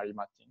anomaly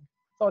matching.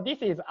 So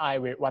this is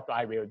what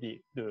I will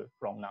do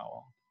from now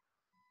on.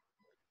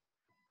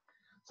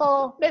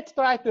 So let's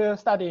try to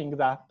studying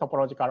the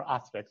topological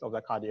aspects of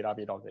the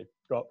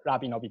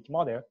Cardy-Rabinovici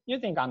model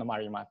using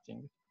anomaly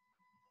matching.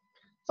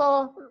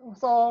 So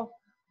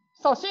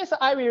since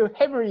I will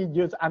heavily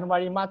use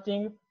anomaly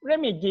matching, let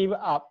me give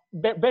a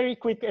very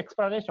quick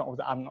explanation of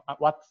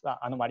what the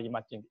anomaly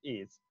matching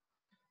is.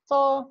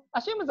 So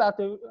assume that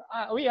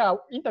we are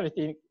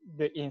interested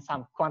in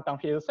some quantum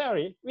field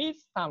theory with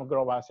some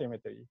global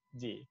symmetry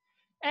G.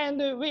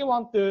 And we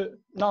want to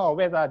know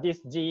whether this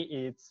G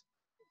is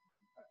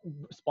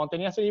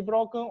spontaneously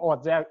broken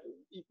or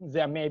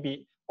there may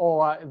be,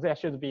 or there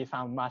should be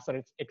some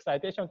massless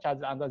excitation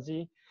charged under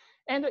G.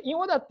 And in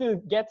order to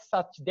get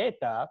such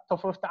data,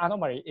 Hooft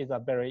anomaly is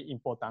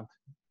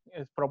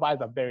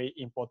provides a very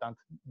important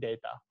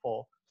data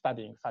for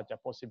studying such a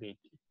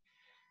possibility.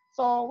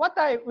 So what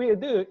I will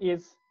do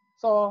is,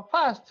 so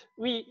first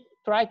we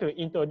try to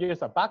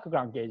introduce a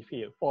background gauge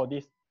field for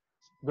this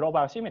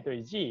global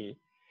symmetry G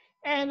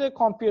and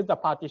compute the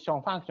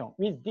partition function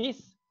with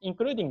this,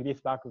 including this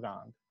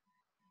background.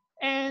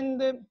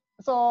 And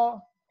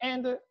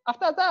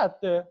after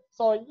that,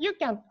 so you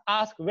can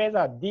ask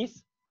whether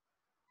this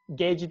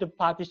gauged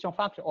partition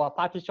function or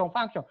partition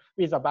function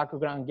with a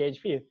background gauge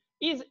field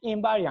is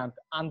invariant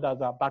under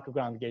the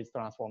background gauge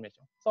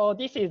transformation. So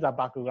this is a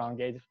background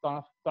gauge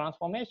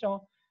transformation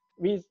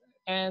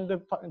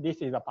and this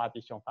is a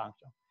partition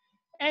function.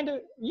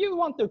 And you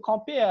want to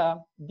compare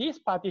this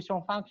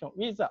partition function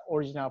with the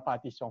original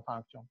partition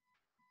function.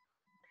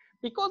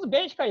 Because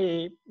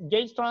basically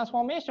gauge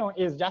transformation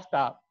is just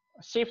a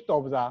shift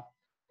of the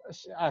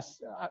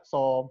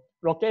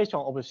location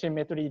of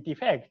symmetry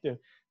defect.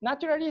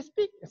 Naturally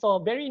speaking, so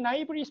very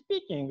naively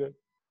speaking,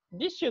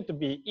 this should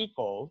be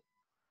equal.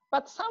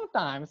 But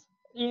sometimes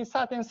in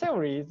certain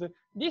theories,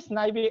 this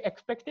naive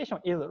expectation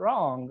is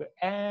wrong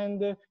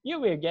and you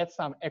will get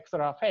some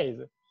extra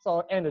phase.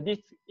 So, and this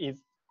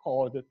is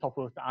called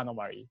Hooft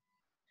anomaly.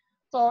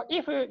 So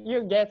if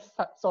you get,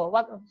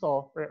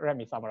 let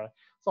me summarize.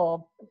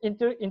 So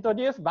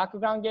introduce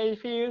background gauge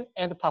field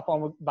and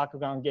perform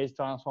background gauge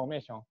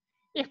transformation.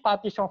 If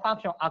partition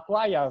function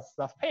acquires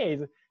the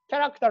phase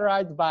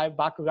characterized by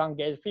background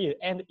gauge field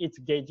and its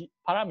gauge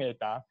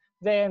parameter,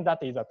 then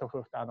that is a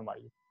Hooft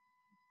anomaly.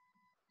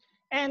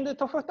 And the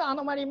Hooft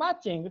anomaly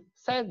matching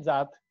says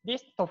that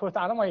this Hooft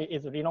anomaly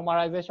is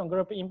renormalization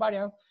group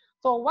invariant.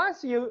 So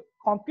once you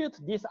compute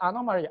this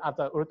anomaly at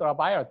the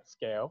ultraviolet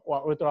scale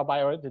or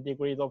ultraviolet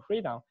degrees of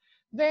freedom,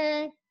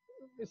 then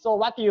so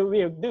what you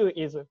will do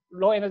is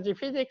low energy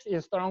physics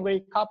is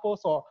strongly coupled.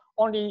 So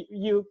only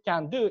you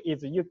can do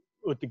is you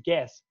would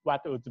guess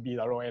what would be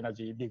the low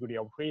energy degree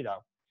of freedom.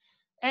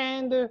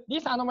 And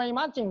this anomaly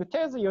matching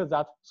tells you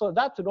that, so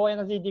that low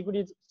energy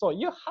degrees, so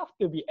you have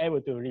to be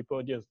able to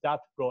reproduce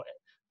that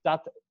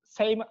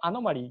same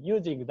anomaly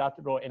using that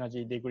low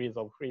energy degrees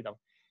of freedom.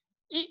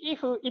 If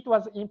it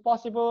was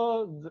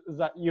impossible,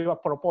 your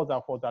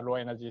proposal for the low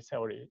energy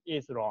theory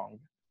is wrong.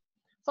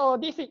 So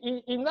this,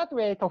 in that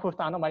way, Hooft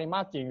anomaly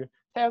matching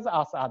tells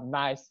us a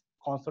nice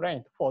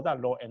constraint for the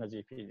low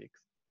energy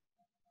physics.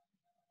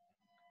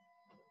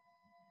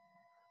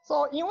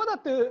 So in order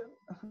to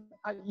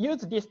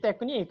use this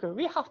technique,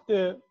 we have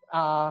to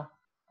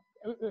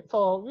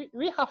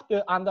we have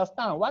to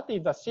understand what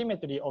is the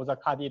symmetry of the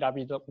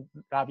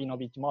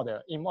Cardy-Rabinovici model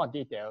in more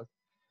detail.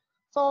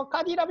 So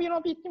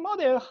Cardy-Rabinovici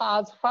model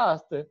has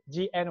first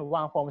GN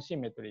one form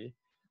symmetry.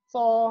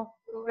 So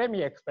let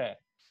me explain.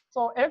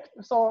 So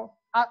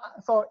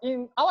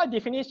in our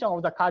definition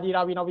of the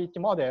Cardy-Rabinovici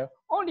model,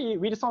 only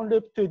Wilson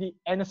loop to the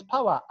nth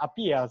power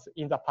appears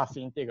in the path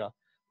integral.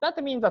 That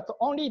means that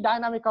only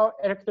dynamical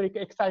electric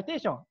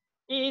excitation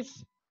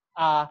is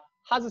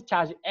has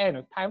charge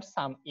n times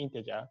some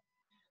integer.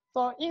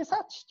 So in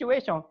such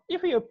situation,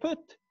 if you put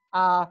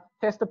a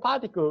test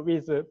particle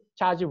with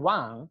charge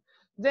 1,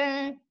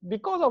 then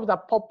because of the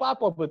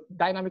pop-up of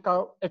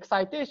dynamical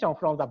excitation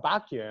from the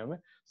vacuum,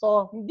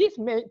 so this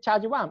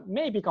charge 1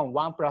 may become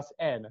 1 plus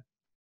n,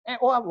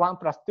 or 1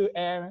 plus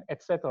 2n,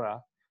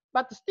 etc.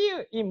 But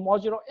still in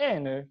modulo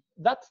n,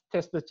 that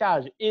test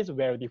charge is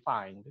well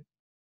defined.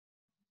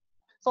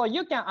 So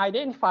you can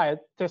identify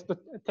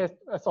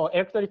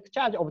electric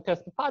charge of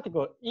test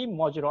particle in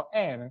modulo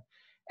n.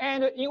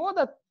 And in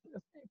order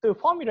to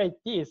formulate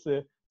this,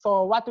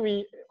 so what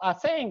we are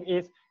saying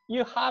is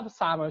you have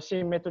some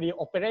symmetry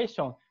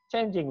operation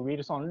changing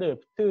Wilson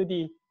loop to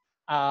the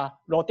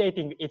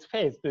rotating its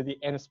phase to the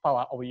nth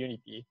power of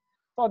unity.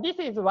 So this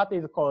is what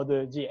is called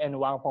the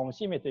GN1 form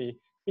symmetry,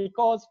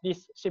 because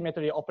this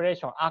symmetry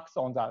operation acts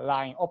on the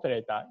line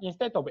operator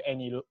instead of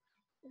any,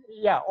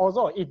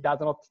 although it does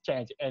not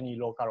change any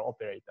local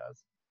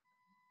operators.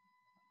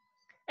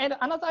 And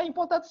another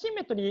important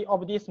symmetry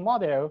of this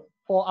model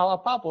for our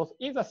purpose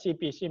is the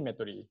CP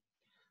symmetry.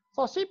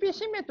 So CP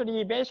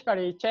symmetry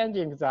basically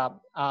changing the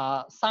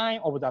sign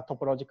of the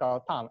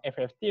topological term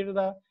FF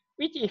tilde,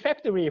 which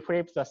effectively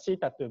flips the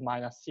theta to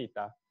minus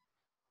theta.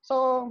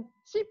 So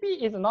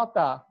CP is not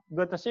a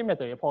good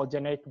symmetry for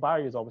generic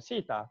values of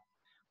theta,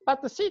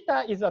 but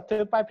theta is a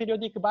 2π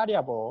periodic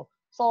variable.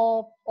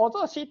 So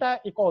although theta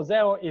equals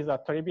 0 is a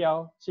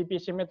trivial CP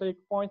symmetric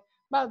point,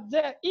 but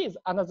there is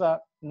another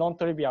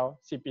non-trivial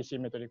CP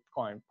symmetric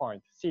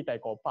point, theta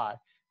equals pi.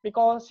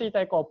 Because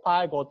theta equals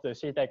pi goes to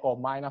theta equals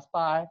minus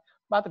pi,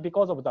 but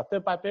because of the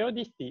 2π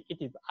periodicity,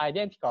 it is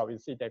identical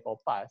with theta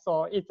equals pi.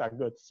 So it's a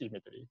good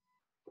symmetry.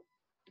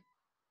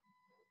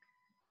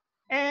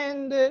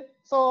 And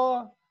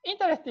so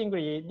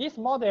interestingly, this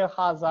model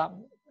has an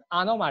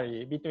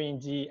anomaly between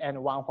G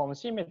and one form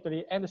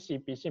symmetry and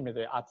CP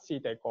symmetry at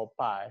theta equals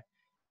pi.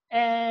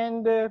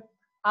 And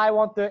I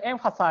want to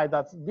emphasize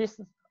that this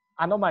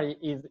anomaly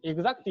is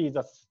exactly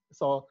the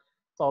so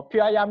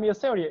pure YAML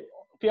theory,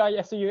 pure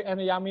SU and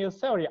YAML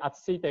theory at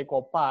theta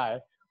equals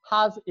pi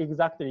has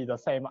exactly the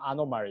same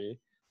anomaly.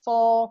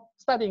 So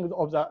studying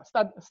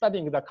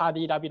the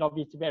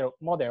Cardy-Rabinovici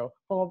model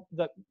from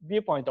the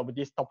viewpoint of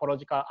this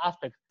topological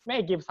aspect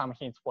may give some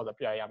hints for the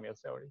pure YAML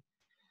theory.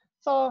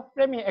 So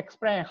let me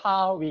explain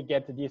how we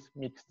get this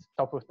mixed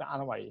Hooft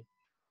anomaly.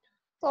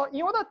 So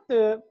in order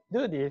to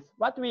do this,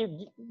 what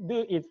we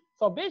do is,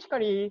 so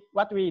basically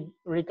what we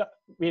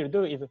will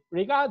do is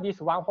regard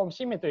this one form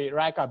symmetry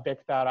like a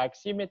vector-like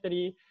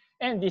symmetry,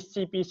 and this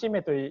CP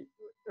symmetry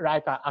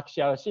like an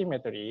axial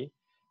symmetry.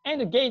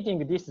 And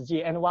gauging this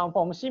G and one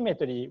form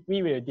symmetry,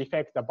 we will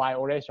detect the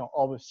violation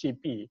of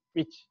CP,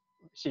 which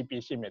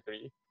CP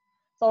symmetry.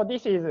 So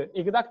this is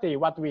exactly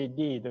what we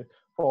did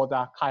for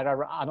the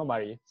chiral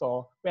anomaly.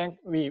 So when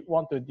we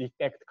want to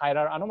detect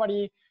chiral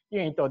anomaly,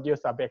 you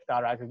introduce a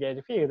vector-like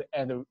gauge field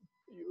and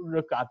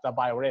look at the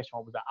violation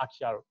of the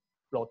axial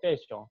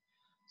rotation.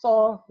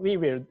 So we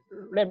will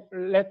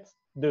let's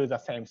do the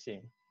same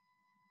thing.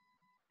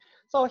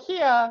 So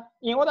here,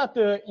 in order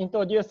to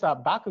introduce a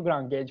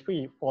background gauge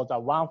field for the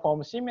one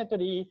form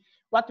symmetry,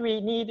 what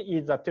we need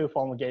is a two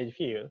form gauge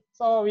field.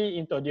 So we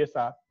introduce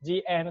a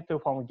GN two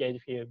form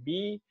gauge field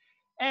B,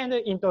 and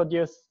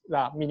introduce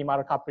the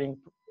minimal coupling,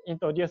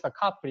 introduce a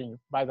coupling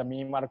by the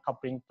minimal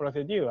coupling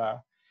procedure,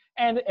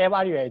 and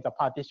evaluate the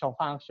partition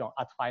function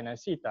at finite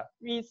theta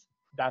with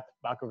that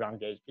background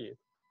gauge field.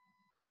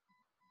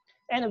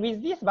 And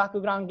with this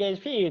background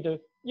gauge field,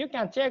 you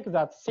can check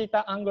that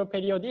theta angle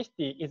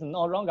periodicity is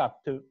no longer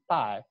 2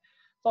 pi.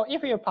 So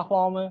if you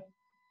perform,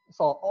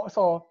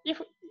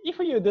 if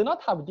you do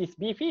not have this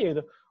B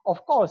field,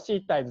 of course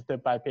theta is 2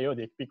 pi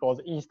periodic because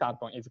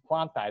instanton is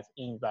quantized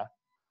in the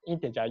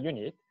integer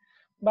unit.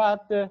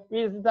 But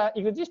with the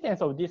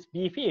existence of this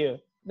B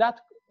field, that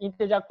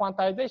integer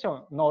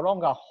quantization no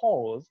longer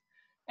holds.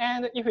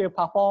 And if you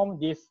perform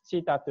this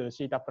theta to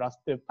theta plus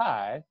 2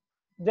 pi,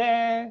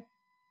 then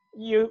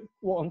you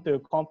want to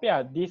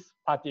compare this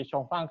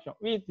partition function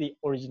with the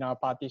original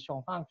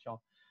partition function.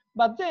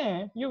 But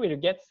then you will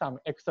get some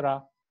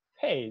extra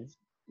phase,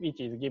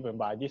 which is given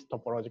by this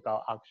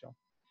topological action.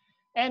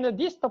 And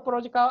this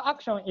topological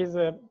action is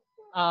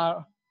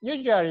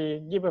usually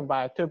given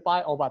by 2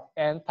 pi over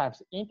n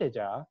times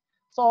integer.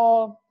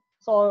 So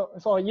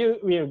you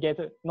will get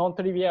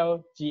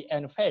non-trivial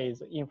Gn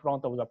phase in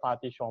front of the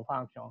partition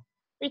function,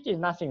 which is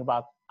nothing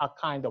but a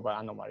kind of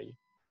anomaly.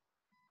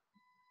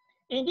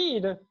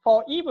 Indeed,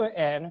 for even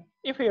n,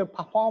 if you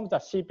perform the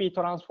CP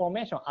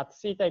transformation at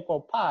theta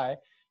equals pi,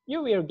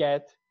 you will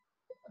get,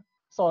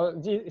 so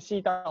g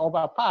theta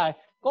over pi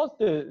goes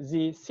to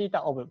g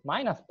theta over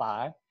minus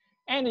pi.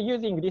 And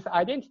using this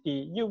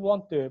identity, you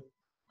want to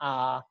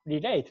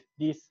relate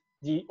this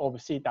g of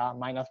theta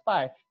minus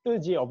pi to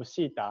g of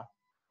theta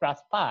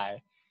plus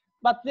pi.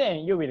 But then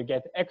you will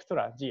get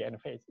extra gn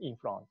phase in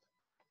front.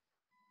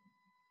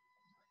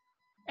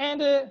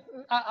 And as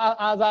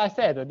I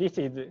said, this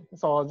is,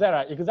 so there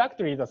are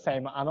exactly the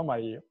same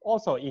anomaly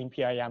also in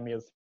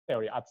Pierre-Mills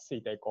theory at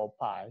theta equal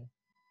pi.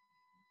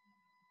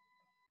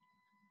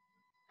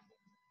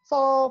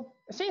 So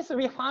since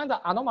we found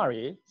the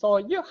anomaly, so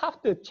you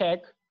have to check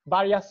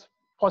various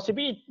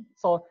possibilities.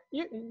 So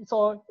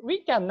we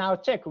can now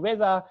check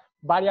whether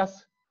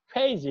various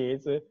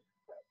phases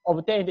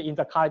obtained in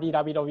the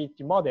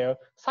Cardy-Rabinovici model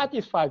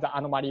satisfy the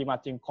anomaly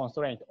matching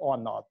constraint or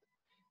not.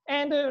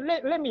 And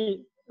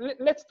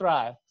let's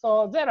try.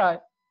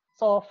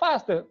 So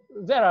first,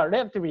 there are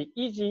relatively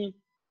easy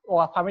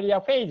or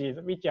familiar phases,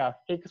 which are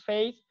Higgs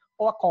phase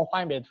or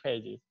confinement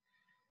phases.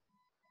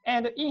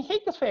 And in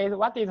Higgs phase,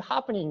 what is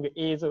happening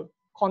is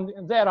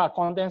there are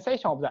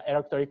condensation of the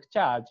electric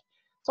charge.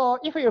 So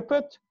if you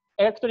put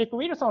electric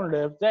Wilson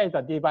loop, there is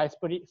a device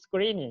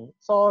screening.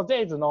 So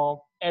there is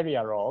no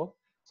area law.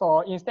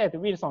 So instead,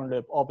 Wilson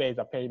loop obeys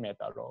the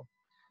perimeter law.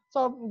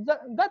 So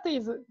that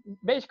is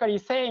basically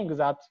saying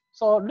that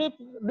so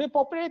loop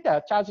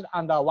operator charged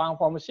under one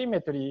form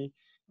symmetry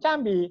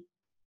can be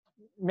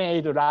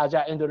made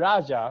larger and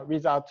larger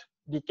without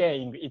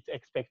decaying its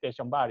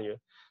expectation value.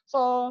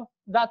 So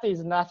that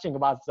is nothing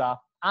but the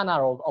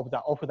analog of the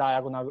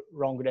off-diagonal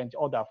long-range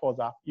order for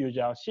the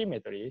usual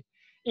symmetry.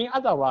 In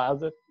other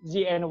words,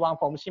 Gn one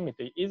form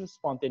symmetry is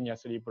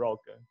spontaneously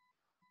broken.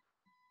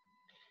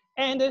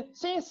 And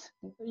since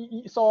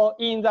so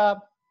in the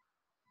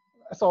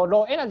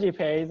low energy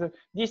phase,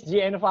 this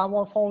Gn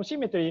one form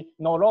symmetry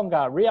no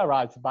longer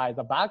realized by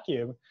the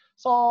vacuum.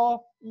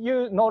 So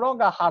you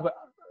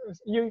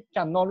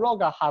can no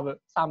longer have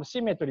some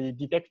symmetry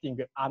detecting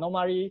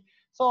anomaly.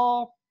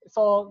 So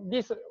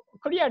this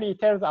clearly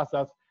tells us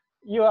that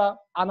your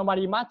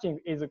anomaly matching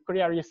is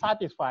clearly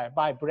satisfied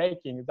by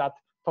breaking that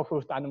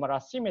Hooft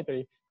anomalous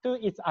symmetry to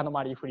its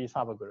anomaly-free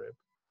subgroup.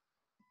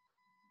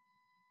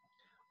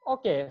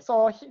 Okay,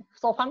 so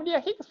familiar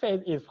Higgs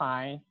phase is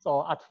fine.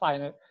 So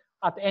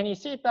at any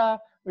theta,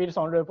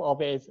 Wilson loop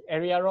obeys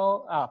area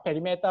law,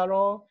 perimeter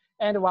law,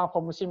 and one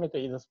form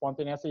symmetry is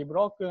spontaneously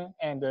broken,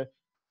 and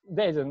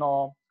there is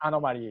no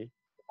anomaly.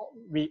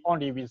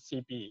 Only with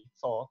CP.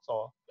 So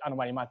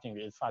anomaly matching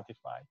is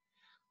satisfied.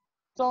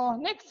 So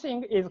next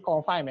thing is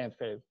confinement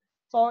phase.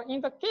 So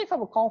in the case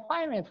of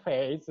confinement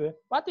phase,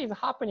 what is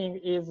happening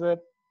is,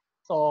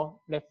 so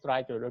let's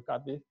try to look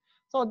at this.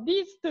 So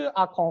these two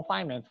are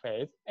confinement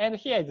phase, and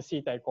here is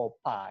theta equal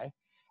pi,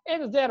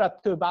 and there are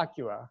two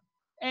vacua.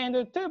 And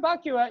two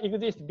vacua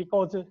exist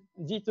because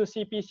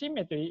G2CP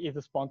symmetry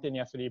is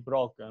spontaneously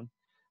broken.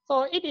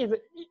 So it is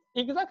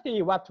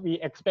exactly what we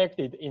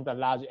expected in the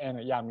large N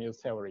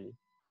Yang-Mills theory.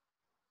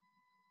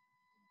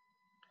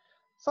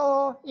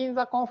 So in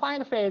the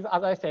confined phase,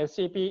 as I said,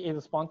 CP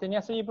is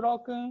spontaneously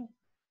broken.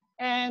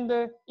 And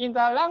in the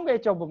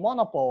language of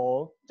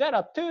monopole, there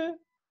are two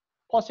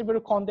possible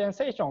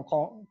condensation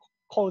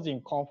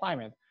causing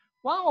confinement.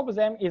 One of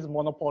them is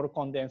monopole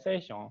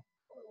condensation,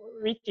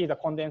 which is a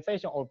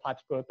condensation of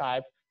particle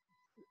type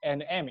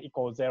Nm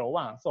equals 0,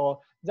 1.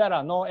 So there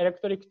are no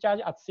electric charge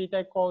at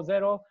theta equals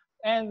 0,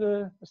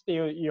 and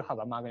still you have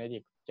a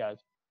magnetic charge.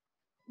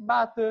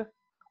 But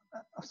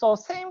so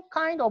same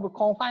kind of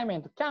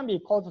confinement can be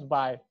caused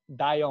by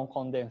dion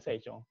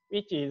condensation,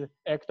 which is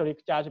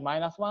electric charge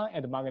 -1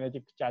 and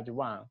magnetic charge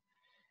 1.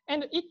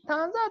 And it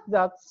turns out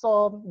that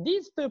so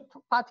these two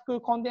particle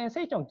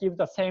condensation give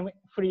the same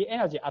free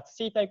energy at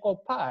theta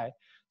equal pi.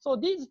 So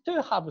these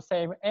two have the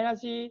same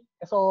energy,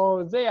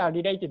 so they are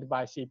related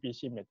by CP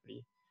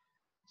symmetry.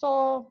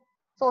 So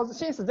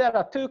since there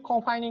are two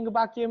confining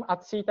vacuum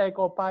at theta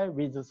equal pi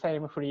with the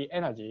same free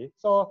energy,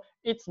 so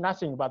it's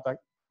nothing but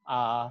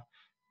a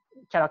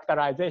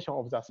characterization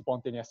of the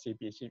spontaneous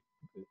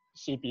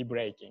CP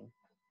breaking.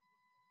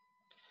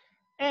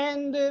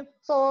 And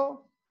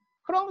so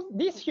from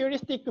this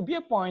heuristic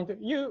viewpoint,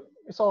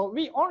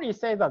 we only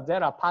say that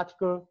there are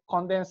particle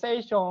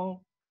condensation.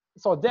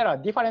 So there are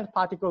different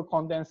particle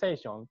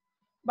condensations.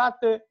 But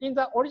in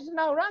the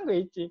original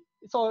language,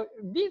 so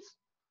these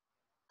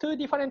two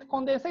different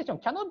condensations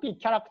cannot be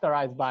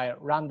characterized by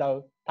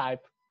Randall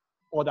type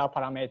order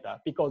parameter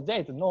because there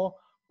is no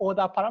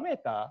order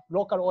parameter,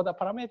 local order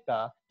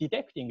parameter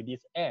detecting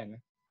this N.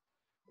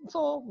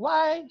 So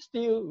why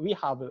still we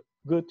have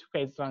good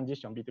phase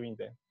transition between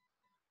them?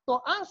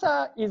 So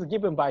answer is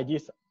given by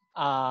this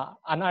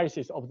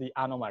analysis of the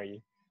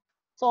anomaly.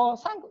 So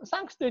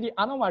thanks to the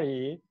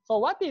anomaly, so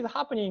what is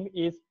happening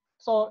is,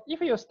 so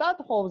if you start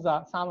with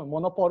some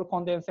monopole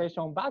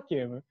condensation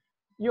vacuum,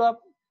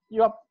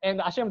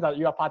 and assume that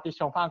your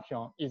partition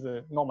function is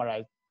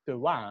normalized to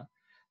 1,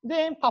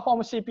 then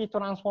perform CP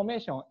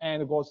transformation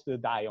and goes to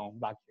dion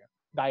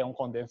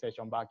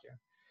condensation vacuum.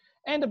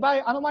 And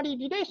by anomaly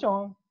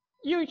relation,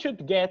 you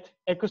should get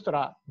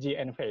extra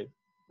GN phase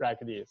like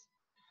this.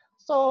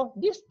 So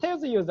this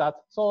tells you that,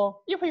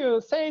 so if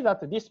you say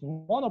that this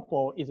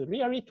monopole is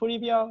really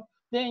trivial,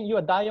 then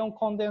your dion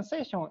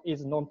condensation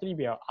is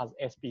non-trivial as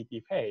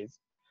SPT phase.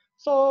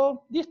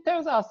 So this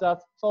tells us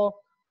that, so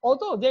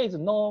although there is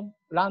no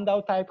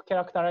Landau type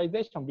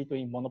characterization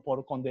between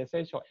monopole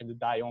condensation and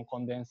dion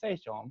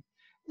condensation,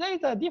 there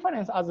is a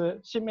difference as a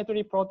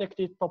symmetry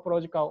protected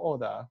topological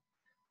order.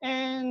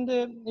 And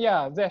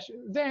yeah,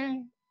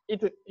 then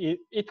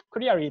it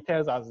clearly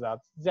tells us that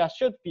there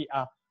should be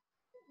a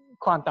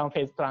quantum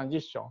phase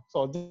transition.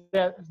 So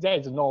there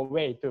is no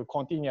way to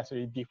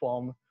continuously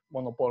deform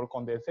monopole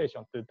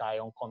condensation to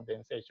dion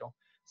condensation,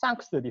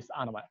 thanks to this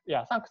anomaly.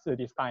 Yeah, thanks to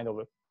this kind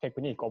of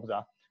technique of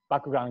the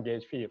background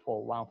gauge field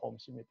for one-form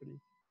symmetry.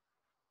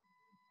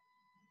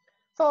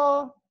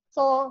 So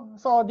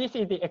this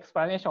is the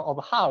explanation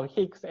of how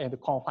Higgs and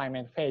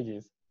confinement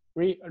phases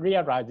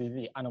realizes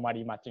the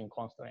anomaly matching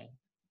constraint.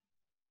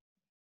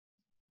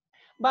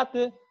 But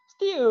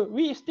still,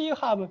 we still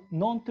have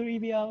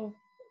non-trivial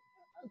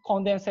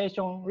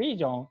condensation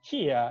region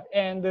here,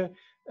 and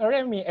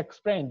let me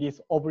explain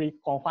this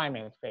oblique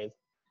confinement phase.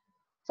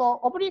 So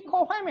oblique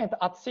confinement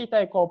at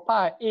theta equal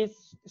pi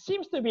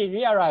seems to be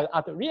realized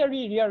at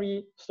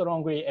really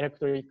strongly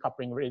electric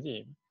coupling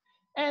regime.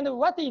 And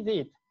what is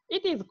it?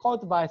 It is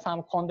caused by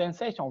some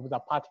condensation of the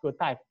particle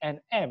type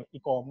Nm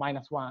equal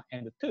 -1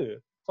 and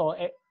 2.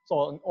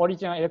 So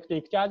original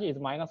electric charge is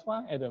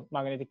 -1 and the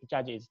magnetic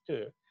charge is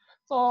 2.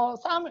 So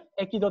some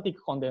exotic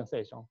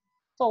condensation.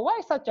 So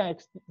why such an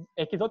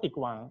exotic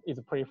one is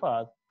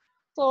preferred?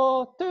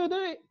 So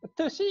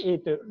to see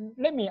it,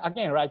 let me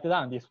again write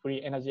down this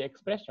free energy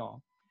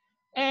expression.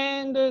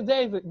 And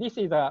this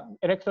is a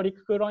electric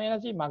Coulomb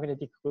energy,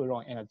 magnetic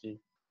Coulomb energy.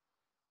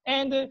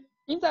 And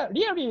in the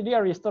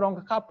really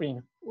strong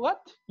coupling,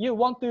 what you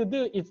want to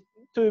do is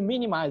to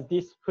minimize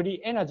this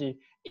free energy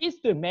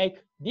is to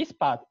make this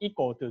part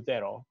equal to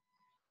 0.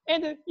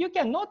 And you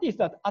can notice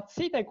that at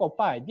theta equal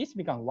pi, this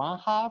becomes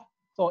 1/2.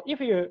 So if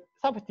you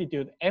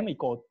substitute m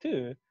equal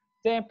 2,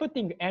 then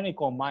putting n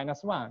equal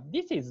 -1,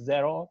 this is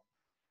 0.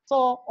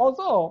 So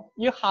although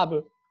you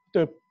have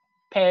to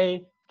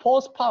pay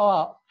force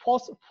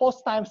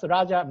times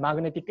larger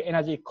magnetic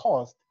energy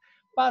cost,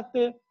 but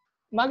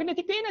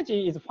magnetic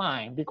energy is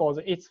fine because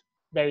it's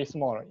very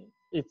small.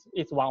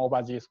 It's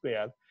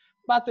 1/g².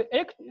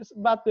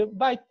 But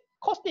by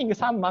costing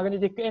some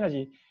magnetic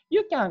energy,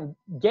 you can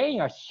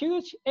gain a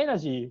huge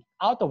energy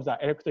out of the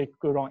electric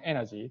Coulomb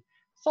energy.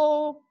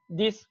 So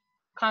this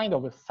kind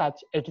of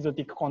such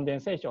exotic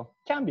condensation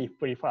can be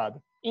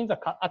preferred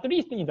at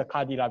least in the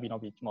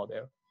Cardy-Rabinovici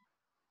model.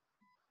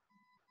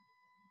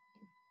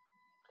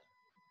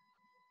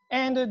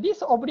 And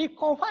this oblique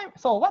confinement,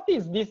 so what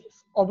is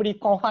this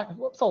oblique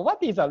confinement? So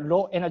what is a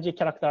low energy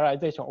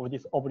characterization of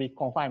this oblique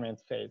confinement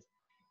phase?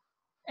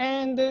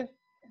 And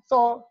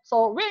so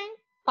when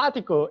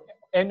particle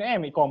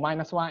Nm equal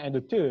 -1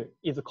 and 2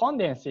 is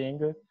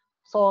condensing,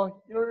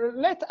 so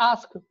let's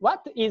ask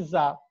what is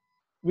the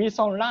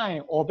Wilson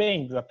line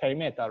obeying the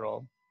perimeter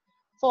law?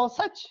 So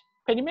such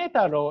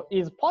perimeter law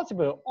is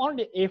possible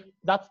only if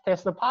that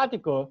test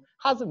particle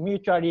has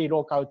mutually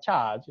local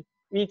charge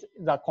with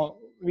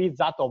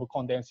that of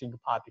condensing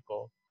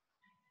particle.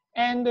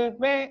 And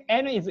when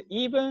n is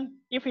even,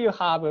 if you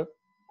have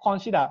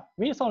consider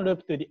Wilson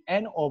loop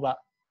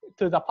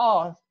to the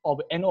power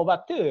of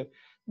n/2,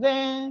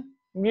 then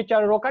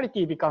mutual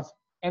locality becomes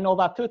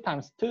n/2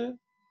 times 2.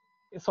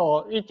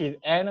 So it is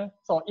n.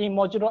 So in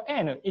modulo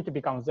n, it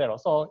becomes 0.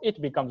 So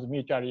it becomes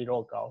mutually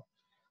local.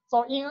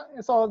 So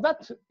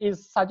that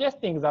is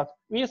suggesting that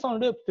Wilson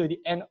loop to the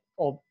n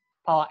of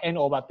power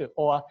n/2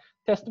 or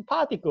test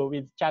particle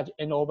with charge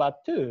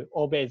n/2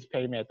 obeys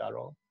perimeter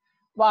law,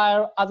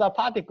 while other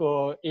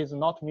particle is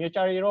not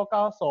mutually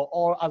local. So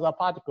all other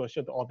particles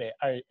should obey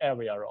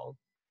area law.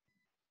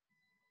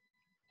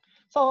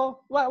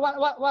 So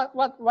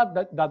what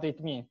does it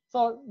mean?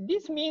 So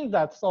this means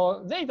that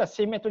there is a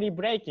symmetry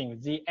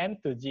breaking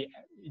Gn to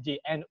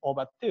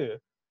Gn/2.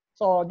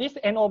 So this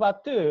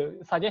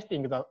n/2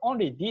 suggesting that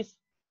only this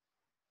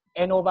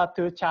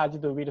n/2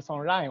 charged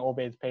Wilson line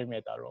obeys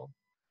perimeter law.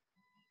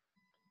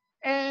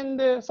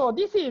 And so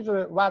this is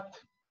what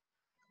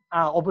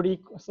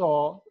oblique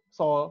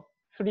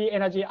free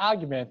energy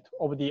argument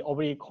of the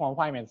oblique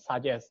confinement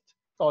suggests.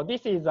 So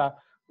this is a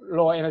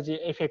low energy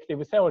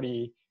effective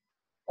theory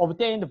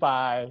obtained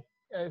by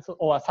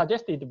or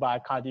suggested by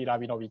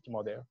Cardy-Rabinovici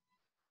model.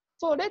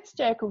 So let's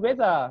check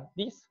whether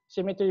this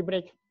symmetry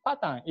break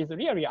pattern is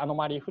really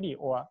anomaly free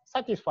or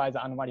satisfies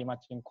the anomaly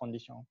matching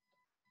condition.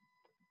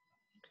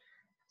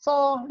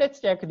 So let's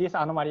check this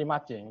anomaly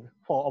matching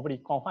for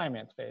oblique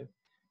confinement phase.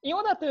 In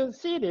order to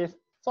see this,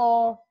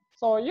 so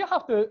you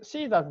have to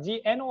see that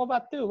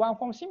Gn/2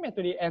 one-form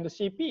symmetry and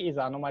Cp is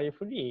anomaly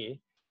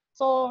free.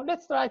 So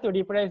let's try to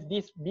replace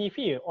this B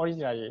field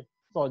originally.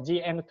 So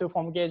Gn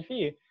two-form gauge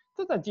field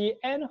to the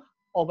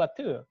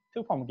Gn/2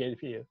 two-form gauge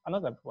field,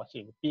 another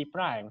machine, B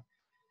prime.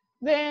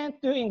 Then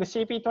doing the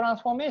Cp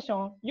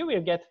transformation, you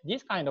will get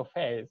this kind of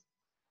phase.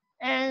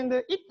 And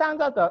it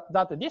turns out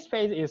that this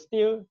phase is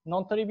still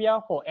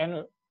non-trivial for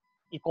n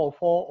equal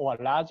 4 or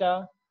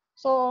larger.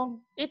 So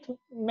it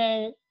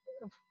may,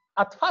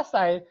 at first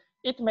sight,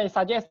 it may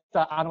suggest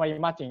that anomaly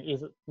matching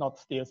is not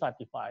still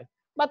satisfied.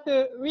 But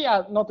we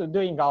are not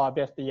doing our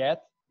best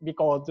yet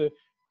because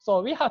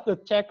so we have to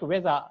check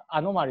whether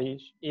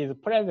anomaly is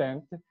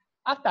present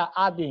after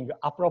adding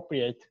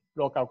appropriate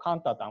local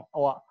counter term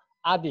or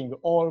adding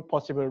all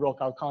possible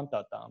local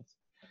counter terms.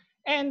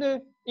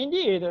 And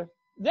indeed,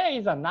 there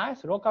is a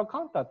nice local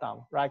counter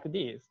term like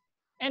this.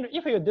 And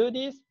if you do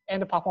this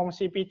and perform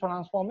CP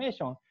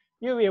transformation,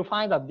 you will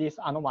find that this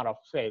anomalous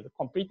phase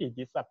completely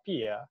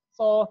disappears.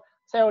 So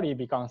theory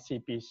becomes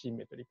CP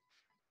symmetric.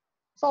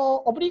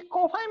 So oblique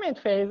confinement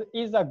phase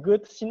is a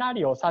good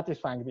scenario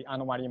satisfying the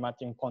anomaly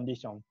matching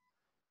condition.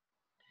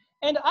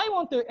 And I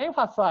want to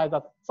emphasize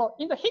that, so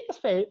in the Higgs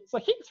phase, so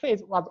Higgs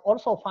phase was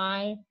also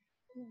fine.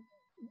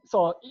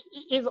 So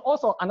it is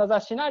also another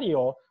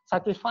scenario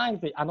satisfying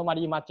the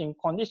anomaly matching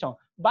condition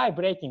by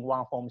breaking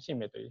one form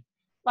symmetry.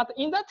 But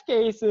in that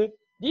case,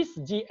 this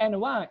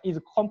GN1 is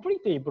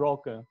completely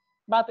broken.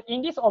 But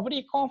in this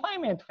oblique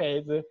confinement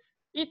phase,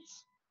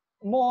 it's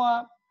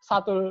more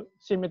subtle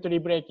symmetry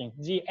breaking.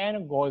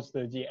 Gn goes to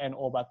Gn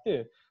over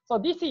 2. So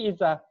this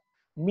is a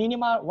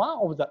minimal one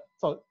of the,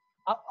 so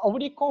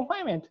oblique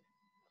confinement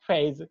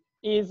phase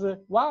is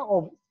one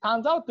of,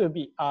 turns out to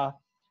be a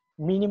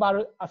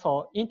minimal,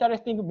 so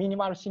interesting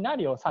minimal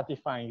scenario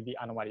satisfying the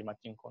anomaly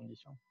matching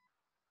condition.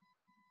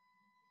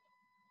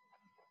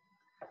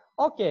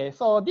 Okay,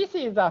 so this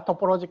is the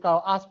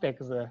topological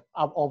aspects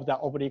of the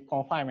oblique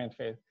confinement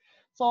phase.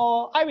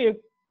 So I will.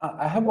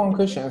 I have one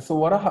question. So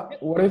what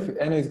if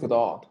n is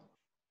odd?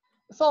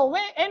 So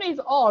when n is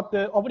odd,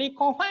 the oblique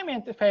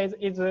confinement phase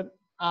is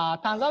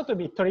turns out to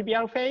be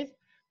trivial phase.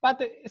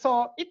 But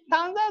so it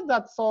turns out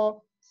that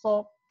so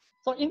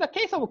in the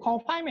case of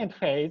confinement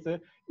phase,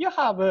 you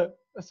have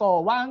so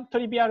one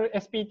trivial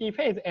SPT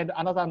phase and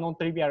another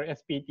non-trivial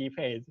SPT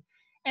phase.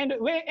 And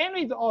when n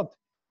is odd,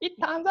 it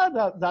turns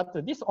out that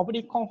this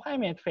oblique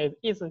confinement phase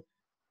is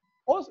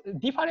also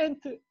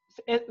different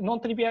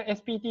non-trivial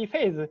SPT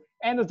phase,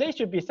 and they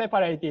should be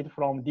separated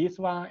from this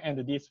one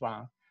and this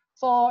one.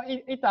 So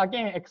it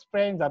again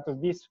explains that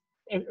this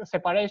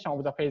separation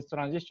of the phase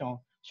transition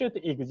should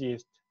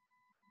exist,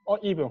 or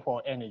even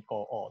for n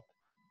equal odd.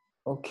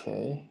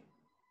 Okay.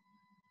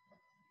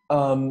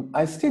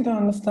 I still don't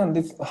understand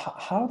this.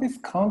 How this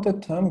counter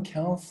term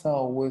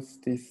cancel with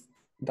this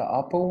the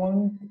upper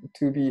one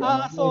to be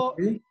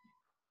anomaly?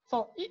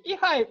 So if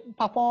I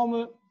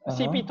perform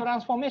CP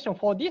transformation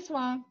for this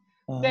one,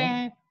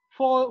 then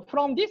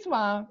from this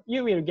one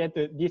you will get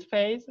this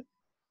phase,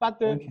 but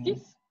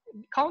this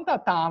counter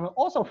term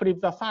also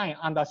flips the sign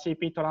under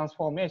CP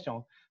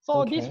transformation.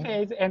 So this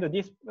phase and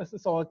this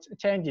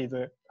changes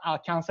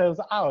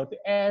cancels out,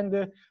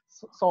 and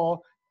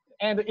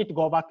and it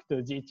go back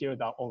to G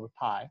tilde over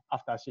pi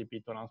after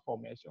CP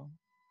transformation.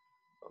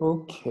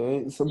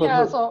 Okay,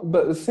 so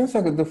but it seems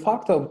like the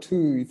factor of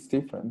 2 is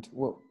different.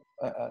 Well,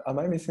 am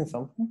I missing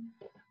something?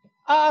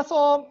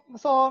 So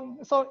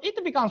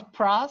it becomes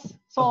plus.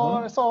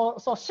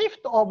 So shift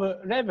of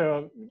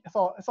level.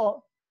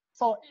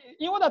 So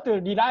in order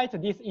to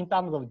rewrite this in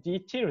terms of G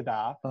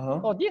tilde,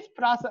 so this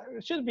plus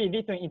should be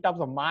written in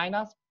terms of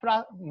minus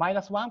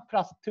 1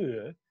 plus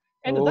 2,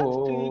 and that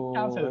 2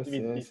 cancels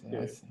with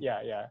this 2.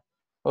 Yeah.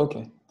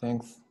 Okay,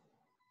 thanks.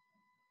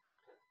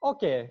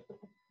 Okay,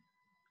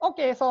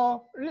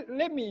 so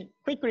let me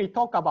quickly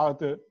talk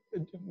about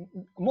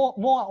more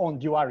on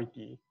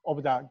duality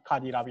of the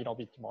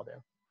Cardy-Rabinovici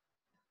model.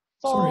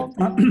 So,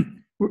 sorry,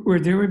 will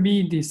there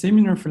be the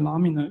similar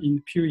phenomena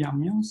in pure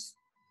Yang-Mills?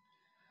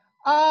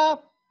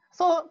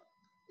 So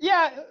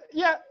yeah.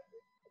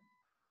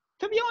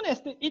 To be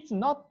honest, it's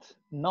not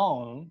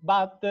known.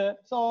 But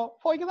so,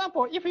 for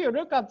example, if you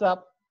look at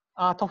the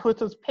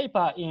Hoofd's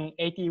paper in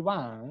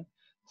 '81,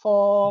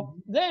 so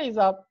there is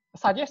a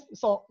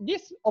so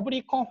this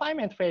oblique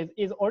confinement phase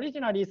is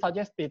originally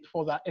suggested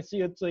for the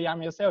SU2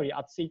 Yang-Mills theory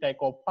at theta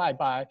equal pi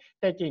by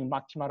taking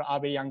maximal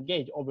abelian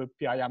gauge of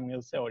pure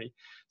Yang-Mills theory.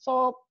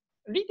 So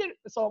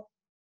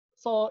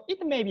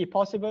it may be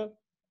possible.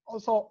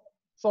 So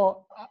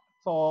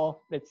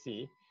let's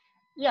see.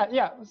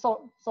 Yeah.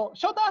 So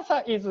short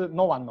answer is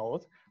no one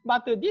knows.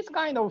 But this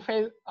kind of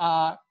phase,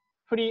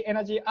 free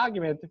energy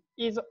argument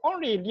is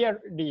only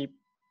really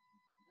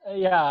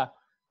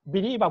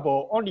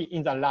believable only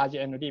in the large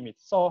n limit.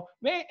 So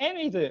when n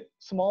is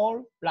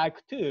small,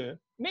 like 2,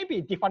 maybe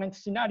different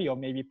scenario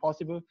may be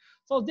possible.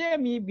 So there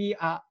may be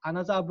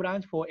another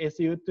branch for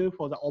SU2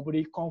 for the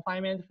oblique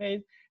confinement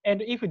phase.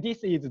 And if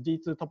this is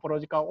G2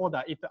 topological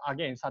order, it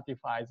again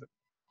satisfies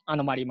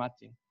anomaly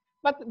matching.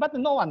 But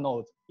no one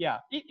knows. Yeah,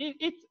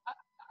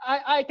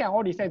 I can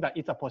only say that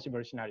it's a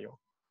possible scenario.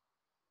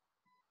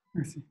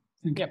 I see.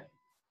 Thank you.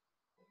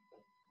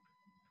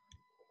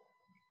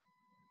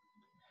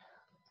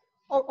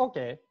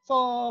 Okay,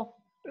 so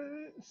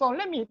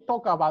let me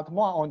talk about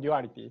more on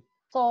duality.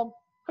 So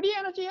free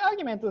energy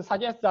argument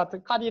suggests that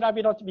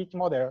Cardy-Rabinovici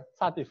model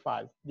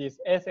satisfies this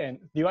S and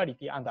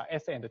duality under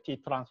S and T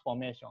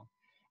transformation.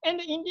 And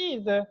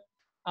indeed,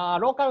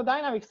 local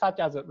dynamics such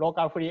as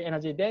local free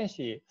energy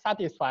density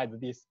satisfies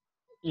this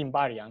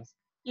invariance.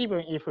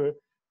 Even if,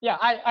 yeah,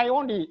 I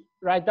only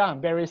write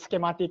down very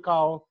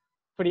schematical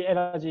free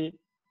energy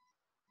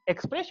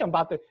expression,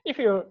 but if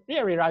you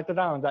really write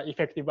down the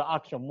effective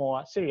action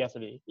more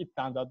seriously, it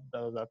turns out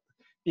that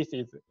this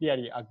is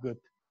really a good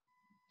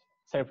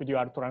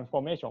self-dual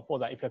transformation for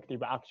the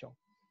effective action.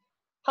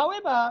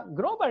 However,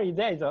 globally,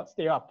 there is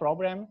still a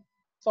problem.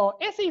 So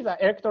S is an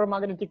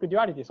electromagnetic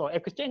duality, so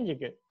exchanging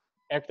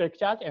electric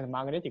charge and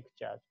magnetic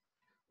charge.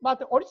 But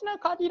the original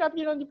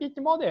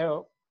Cardy-Rabinovici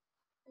model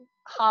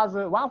has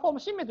one form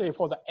symmetry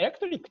for the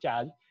electric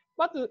charge,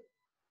 but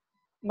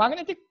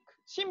magnetic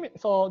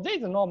so there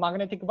is no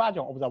magnetic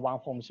version of the one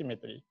form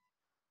symmetry.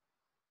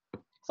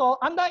 So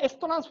under S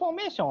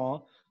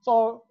transformation,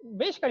 so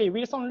basically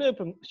Wilson loop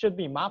should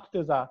be mapped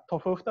to the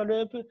Hooft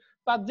loop,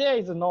 but there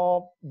is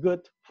no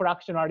good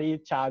fractionally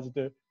charged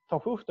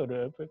Hooft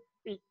loop,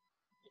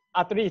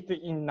 at least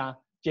in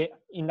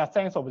the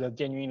sense of the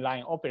genuine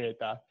line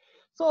operator.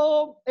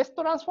 So S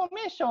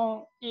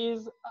transformation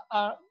is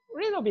a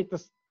little bit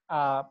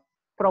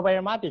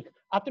problematic,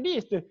 at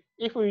least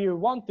if you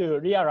want to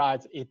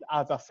realize it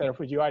as a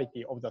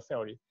self-duality of the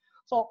theory.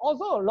 So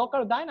although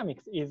local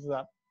dynamics is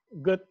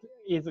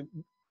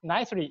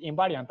nicely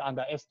invariant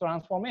under S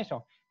transformation,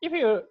 if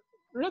you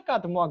look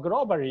at more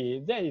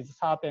globally, there is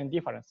certain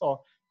difference.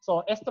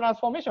 So S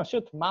transformation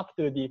should map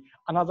to the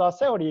another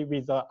theory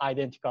with the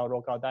identical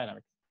local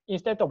dynamics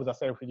instead of the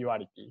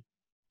self-duality.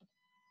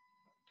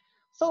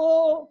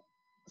 So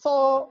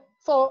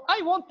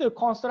I want to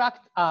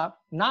construct a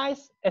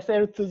nice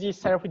SL2G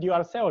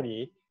self-dual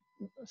theory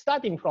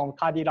starting from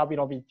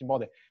Cardy-Rabinovici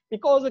model,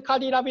 because the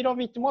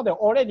Cardy-Rabinovici model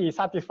already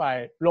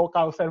satisfies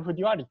local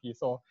self-duality.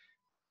 So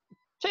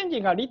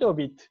changing a little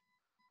bit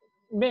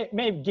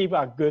may give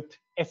a good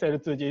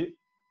SL2G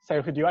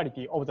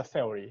self-duality of the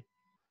theory.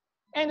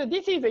 And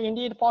this is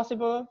indeed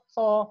possible.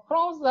 So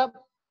from the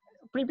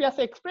previous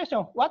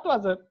expression, what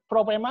was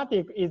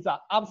problematic is the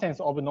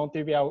absence of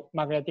non-trivial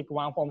magnetic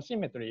one-form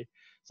symmetry.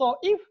 So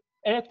if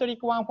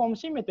electric one-form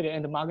symmetry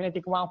and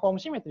magnetic one-form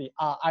symmetry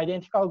are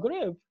identical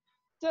groups,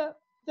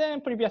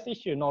 then previous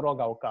issue no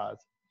longer occurs.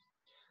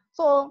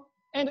 So,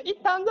 and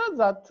it turns out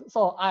that,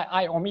 so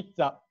I omit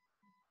the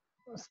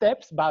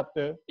steps, but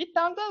it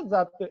turns out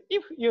that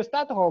if you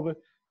start with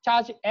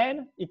charge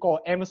n equal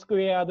m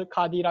squared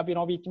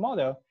Cardy-Rabinovici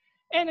model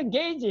and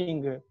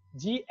gauging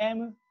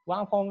GM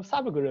one-form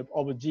subgroup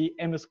of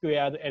GM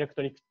squared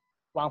electric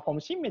one-form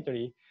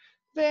symmetry,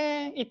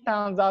 then it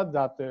turns out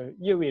that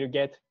you will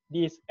get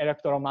these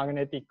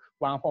electromagnetic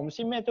one-form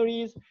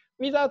symmetries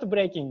without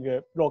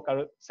breaking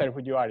local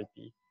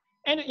self-duality.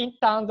 And it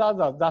turns out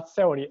that that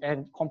theory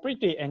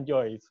completely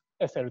enjoys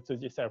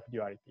SL2G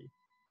self-duality.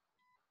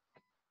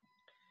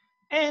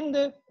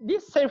 And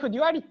this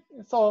self-duality,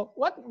 so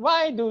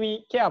why do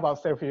we care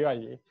about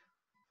self-duality?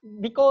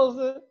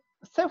 Because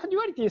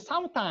self-duality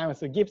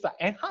sometimes gives an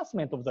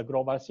enhancement of the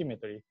global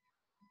symmetry.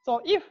 So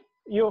if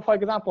you, for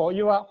example,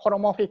 your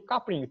holomorphic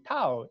coupling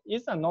tau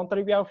is a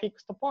non-trivial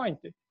fixed point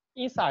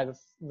inside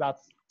that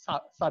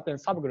certain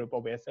subgroup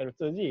of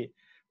SL2G,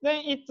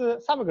 then its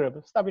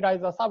subgroup,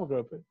 stabilizer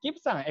subgroup,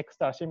 gives an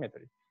extra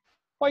symmetry.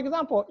 For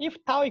example, if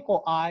tau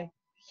equal I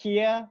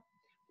here,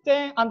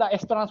 then under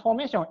S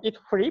transformation, it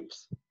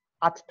flips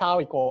at tau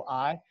equal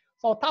I.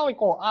 So tau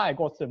equal I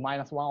goes to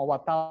 -1 over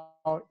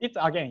tau, it's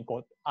again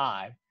equal to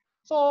I.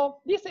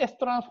 So this S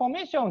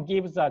transformation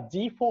gives a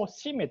G4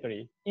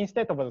 symmetry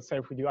instead of the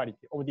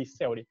self-duality of this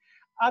theory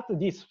at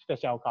this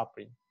special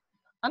coupling.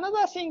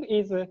 Another thing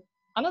is,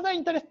 another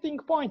interesting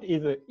point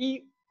is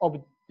E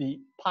of the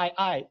pi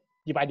I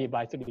divided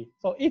by 3.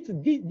 So it's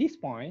this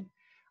point.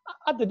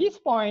 At this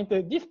point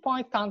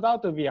turns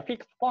out to be a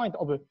fixed point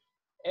of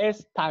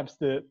S times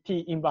the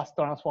T inverse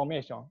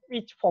transformation,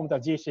 which forms the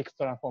G6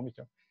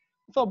 transformation.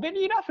 So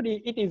very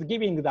roughly, it is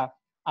giving the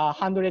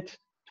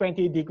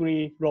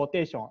 120-degree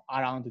rotation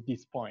around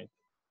this point.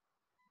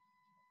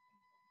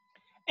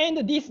 And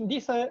this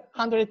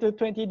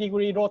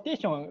 120-degree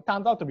rotation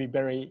turns out to be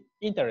very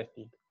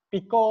interesting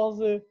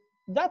because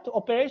that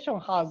operation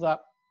has an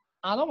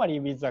anomaly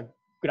with a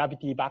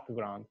gravity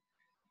background.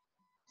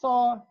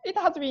 So it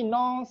has been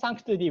known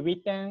thanks to the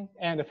Witten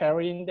and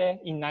Ferrinde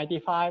in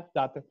 '95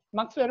 that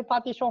Maxwell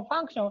partition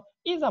function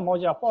is a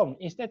modular form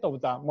instead of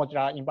the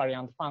modular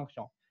invariant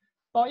function.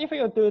 So if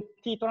you do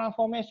T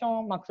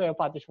transformation, Maxwell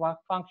partition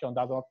function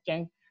does not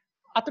change,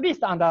 at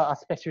least under a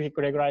specific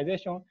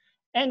regularization.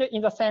 And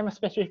in the same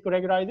specific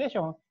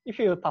regularization, if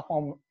you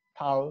perform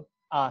tau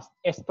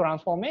S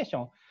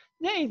transformation,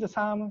 there is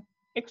some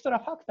extra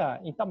factor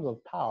in terms of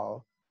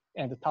tau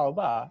and tau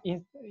bar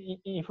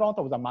in front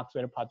of the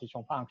Maxwell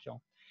partition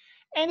function.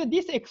 And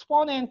this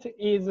exponent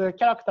is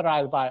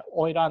characterized by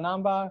Euler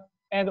number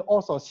and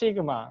also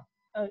sigma,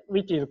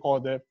 which is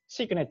called the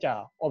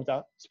signature of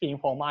the spin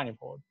 4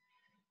 manifold.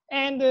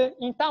 And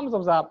in terms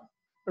of the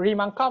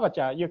Riemann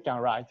curvature, you can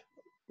write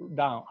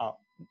down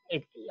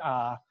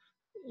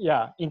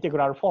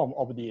integral form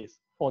of this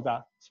for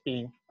the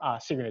spin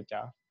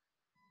signature.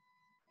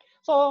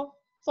 So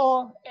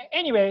So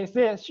anyway,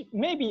 there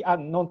may be a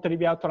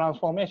non-trivial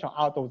transformation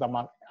out of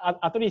the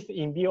at least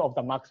in view of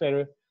the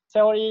Maxwell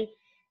theory.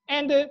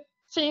 And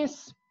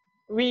since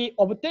we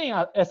obtain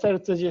a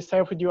SL2G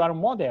self-dual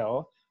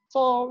model,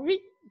 so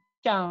we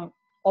can,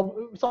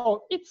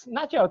 so it's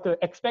natural to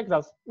expect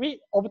that we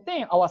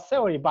obtain our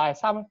theory by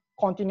some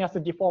continuous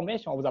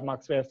deformation of the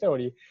Maxwell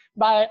theory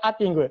by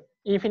adding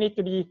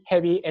infinitely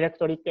heavy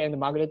electric and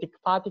magnetic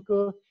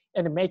particles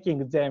and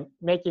making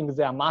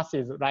their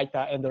masses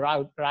lighter and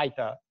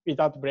lighter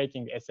without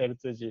breaking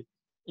SL2G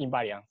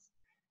invariance.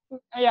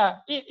 Yeah,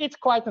 it's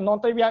quite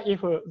non-trivial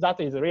if that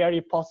is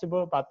really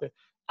possible, but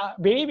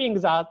believing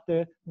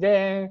that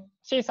then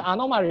since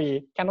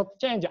anomaly cannot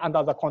change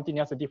under the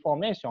continuous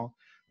deformation,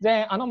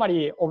 then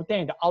anomaly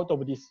obtained out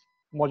of this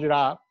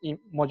modular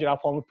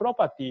form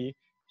property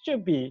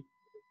should be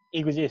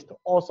exist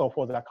also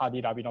for the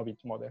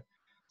Cardy-Rabinovici model.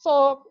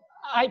 So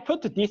I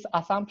put this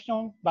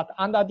assumption, but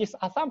under this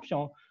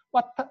assumption,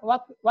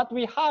 what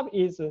we have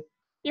is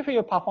if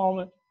you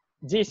perform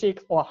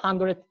G6 or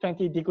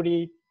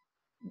 120-degree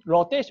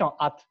rotation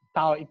at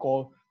tau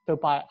equal to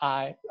pi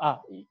I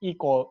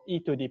equal e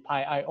to the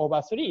pi I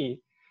over 3,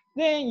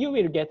 then you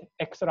will get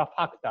extra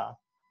factor,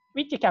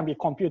 which can be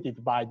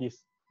computed by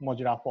this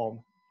modular form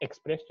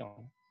expression.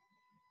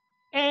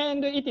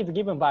 And it is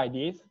given by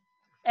this.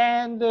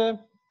 And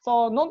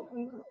so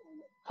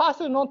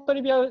first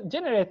non-trivial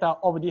generator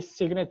of this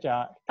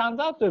signature turns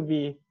out to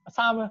be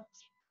some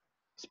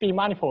spin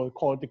manifold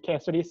called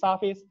K3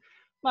 surface.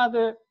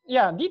 But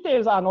yeah,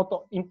 details are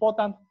not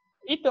important.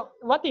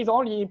 What is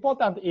only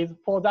important is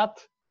for that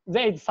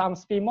there is some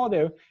spin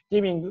model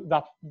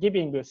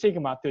giving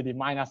sigma to the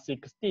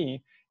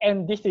 -16,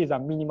 and this is a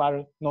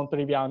minimal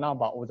non-trivial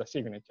number of the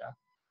signature.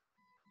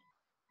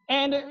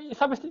 And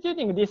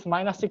substituting this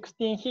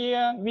 -16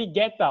 here, we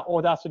get the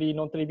order 3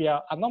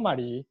 non-trivial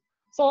anomaly.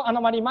 So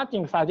anomaly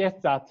matching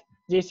suggests that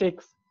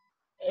G6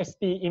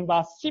 ST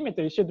inverse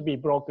symmetry should be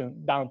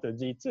broken down to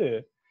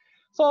G2.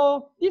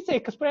 So this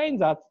explains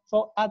that,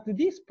 so at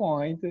this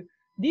point,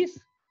 this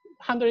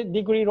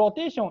 100-degree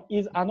rotation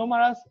is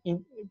anomalous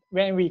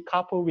when we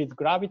couple with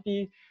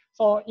gravity.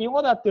 So in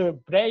order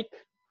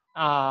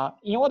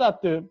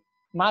to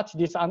match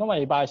this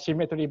anomaly by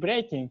symmetry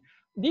breaking,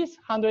 this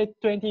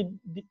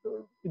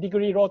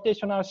 120-degree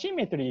rotational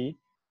symmetry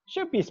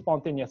should be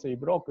spontaneously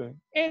broken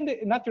and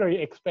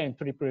naturally explain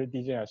triple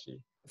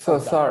degeneracy. So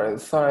sorry,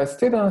 I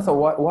still don't answer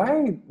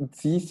why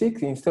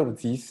G6 instead of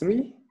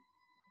G3?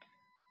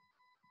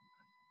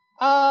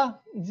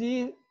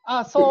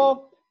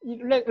 So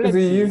let's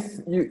see.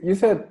 You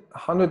said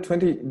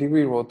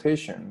 120-degree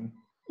rotation.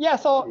 Yeah,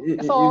 so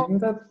isn't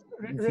that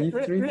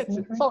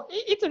G3? So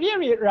it's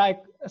really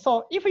like,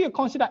 so if you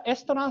consider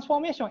S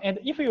transformation and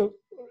if you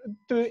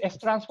do S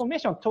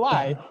transformation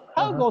twice,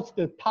 tau goes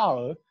to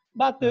tau.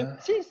 But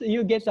since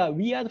you get a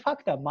weird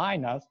factor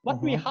minus,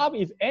 what we have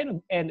is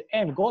n, and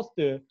n goes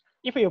to,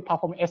 if you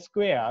perform S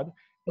squared,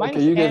 minus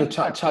okay, you get n a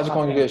charge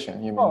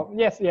conjugation, you mean? Oh,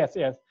 yes.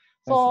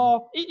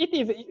 So it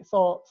is,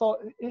 so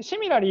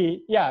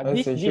similarly, yeah,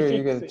 this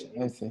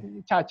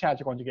G6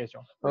 charge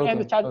conjugation. Okay,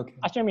 and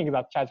assuming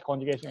that charge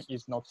conjugation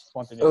is not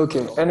spontaneous.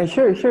 Okay, and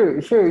here,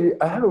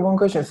 I have one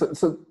question.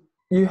 So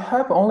you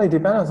have only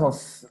dependence on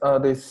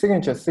the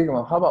signature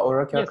sigma. How about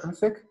Euler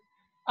characteristic?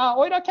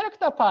 Euler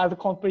character part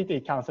completely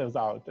cancels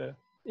out.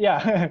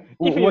 Yeah,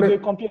 if you do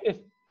compute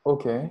it.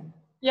 Okay.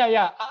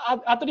 Yeah.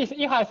 At least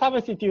if I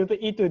substitute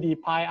e to the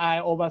pi I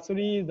over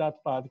 3,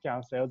 that part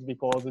cancels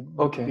because of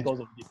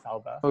this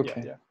alpha.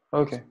 Okay. Yeah.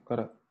 Okay, got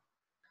it.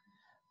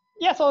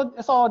 Yeah,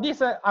 so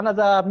this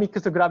another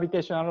mixed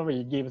gravitational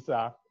anomaly gives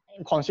a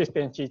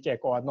consistency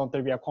check or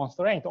non-trivial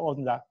constraint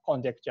on the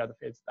conjectured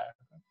phase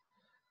diagram.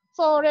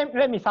 So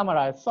let me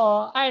summarize.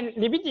 So I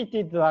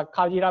revisited the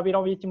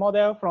Cardy-Rabinovici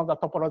model from the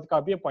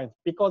topological viewpoint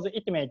because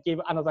it may give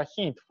another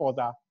hint for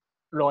the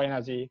low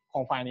energy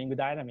confining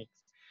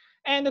dynamics.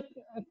 And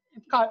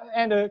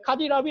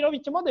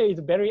Cardy-Rabinovici model is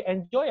very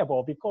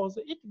enjoyable because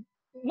it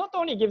not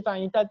only gives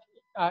an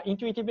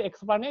intuitive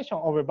explanation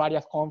of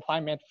various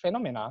confinement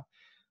phenomena,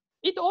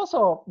 it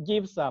also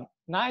gives a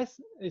nice,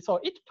 so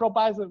it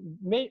provides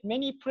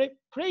many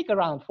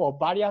playground for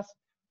various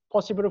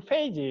possible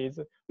phases,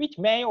 which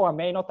may or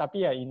may not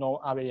appear in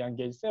non-Abelian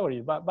gauge theory,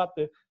 but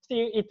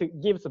still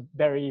it gives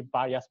very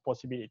various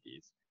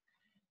possibilities.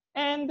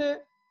 And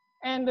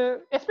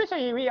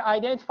especially we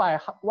identify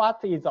what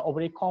is the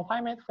oblique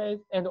confinement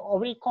phase, and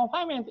oblique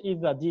confinement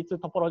is the G2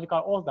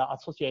 topological order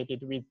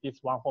associated with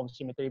this one-form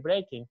symmetry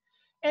breaking.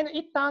 And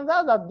it turns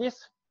out that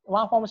this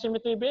one-form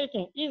symmetry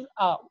breaking is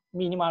a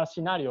minimal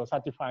scenario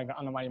satisfying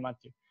anomaly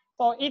matching.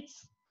 So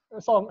it's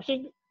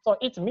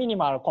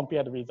minimal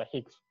compared with the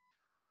Higgs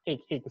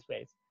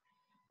phase.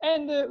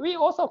 And we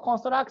also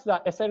construct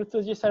the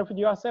SL2G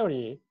self-dual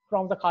theory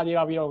from the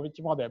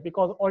Cardy-Rabinovici model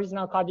because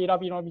original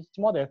Cardy-Rabinovici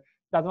model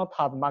does not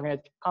have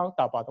magnetic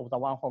counterpart of the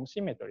one-form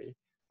symmetry.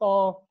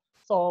 So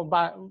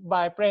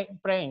by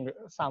playing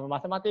some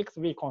mathematics,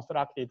 we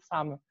constructed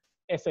some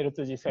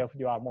SL2G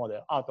self-dual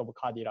model out of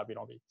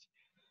Cardy-Rabinovici.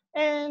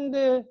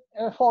 And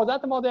for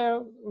that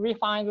model, we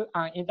find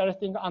an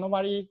interesting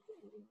anomaly.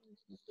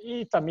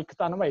 It's a mixed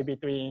anomaly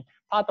between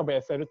part of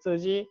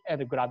SL2G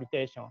and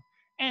gravitation.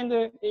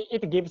 And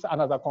it gives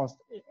another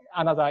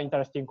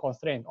interesting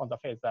constraint on the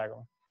phase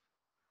diagram.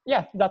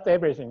 Yeah, that's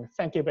everything.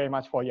 Thank you very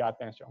much for your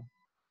attention.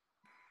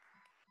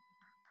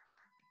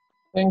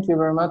 Thank you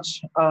very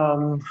much.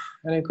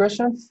 Any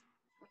questions?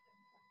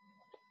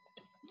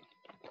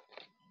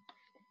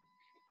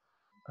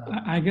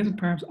 I guess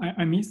perhaps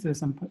I missed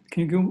some.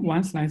 Can you go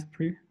one slide,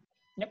 please?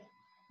 Yep.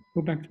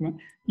 Go back to one.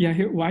 Yeah,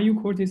 here, why you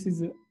call this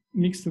is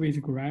mixed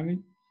with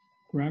gravity?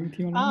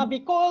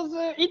 Because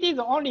it is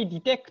only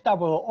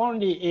detectable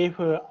only if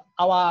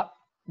our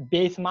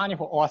base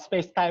manifold or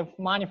space-type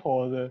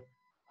manifold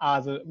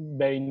as a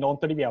very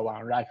non-trivial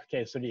one, like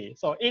K3.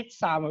 So it's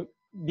some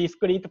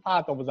discrete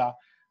part of the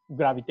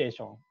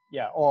gravitation.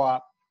 Yeah, or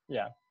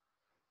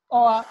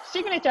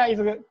signature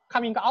is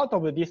coming out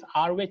of this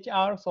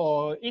RHR,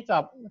 so it's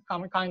a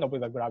kind of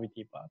the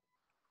gravity part.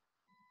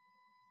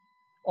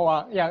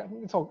 Or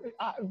so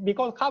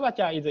because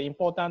curvature is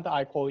important,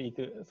 I call it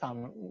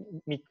some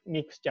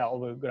mixture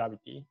of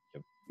gravity.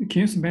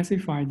 Can you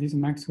specify this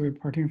Maxwell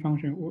partition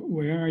function?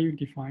 Where are you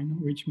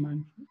defining which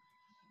manifold?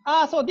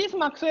 So this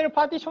Maxwell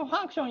partition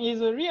function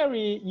is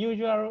really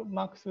usual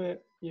Maxwell.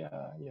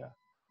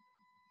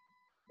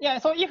 Yeah,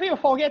 so if you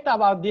forget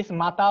about this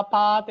matter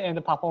part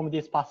and perform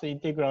this path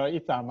integral,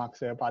 it's a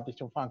Maxwell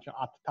partition function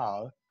at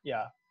tau.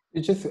 Yeah.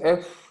 It's just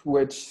F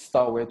wedge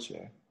star wedge.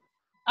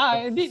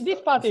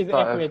 This part is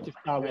F wedge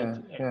star wedge.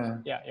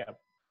 Yeah.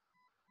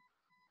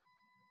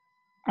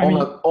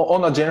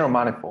 On a general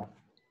manifold.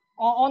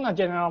 On a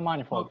general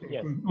manifold, okay.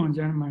 Yes. On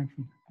general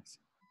manifold.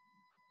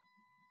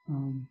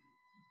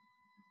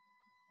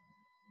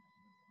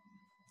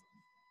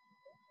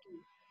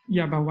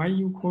 Yeah, but why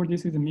you call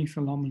this is a mixed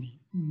anomaly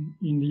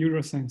in the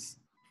usual sense?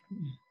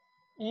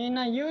 In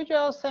a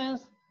usual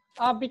sense,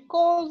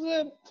 because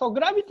so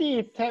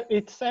gravity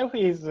itself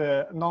is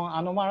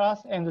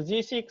non-anomalous, and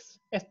G6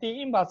 ST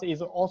inverse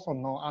is also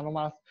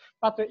non-anomalous.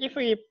 But if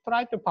we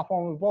try to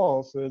perform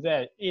both,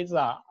 there is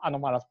an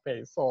anomalous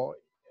phase. So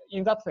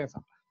in that sense,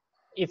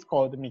 it's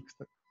called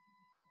mixed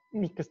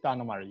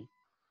anomaly.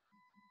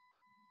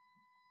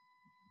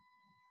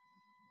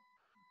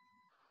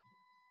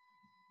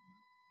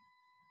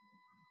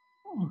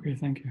 Okay,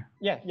 thank you.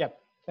 Yeah,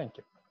 thank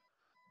you.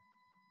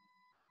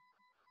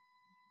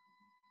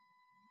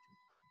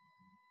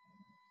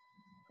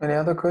 Any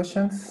other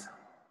questions?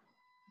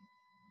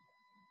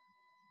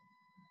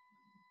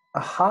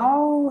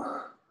 How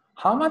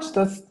much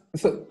does,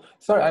 so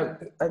sorry,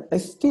 I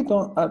still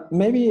don't,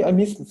 maybe I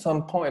missed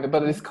some point,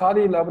 but this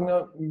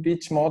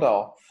Cardy-Rabinovici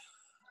model,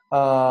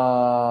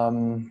 how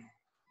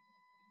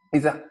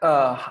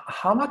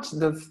much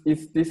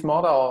is this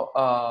model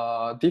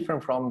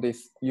different from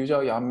this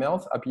usual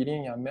Yang-Mills,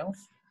 Abelian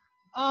Yang-Mills?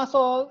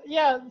 So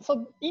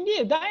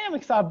indeed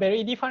dynamics are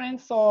very different.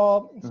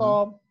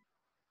 So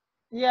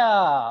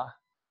yeah,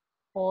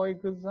 for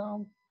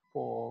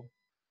example,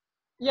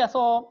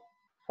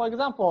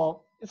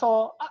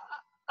 so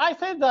I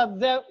said that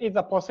there is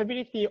a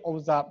possibility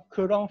of the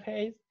Coulomb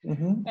phase,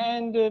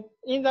 and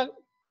in the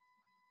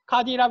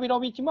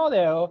Cardy-Rabinovici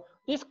model,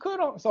 this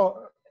Coulomb,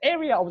 so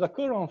area of the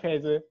Coulomb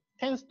phase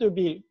tends to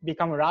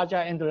become larger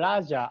and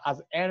larger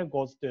as N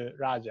goes to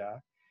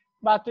larger.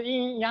 But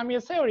in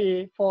Yang-Mills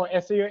theory, for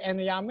SU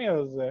and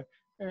Yang-Mills,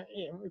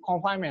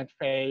 confinement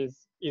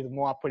phase is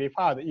more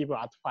preferred even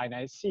at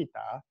finite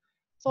theta.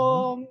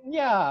 So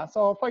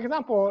so for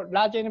example,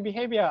 large N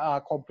behavior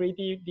are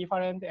completely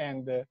different,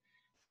 and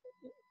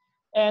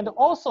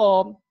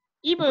also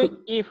even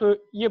if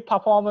you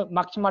perform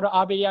maximal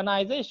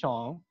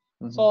Abelianization,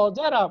 so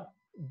there are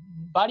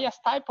various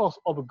types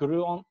of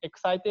gluon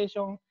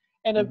excitation,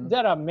 and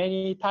there are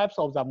many types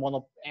of the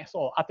monopoles.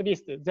 So at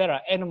least there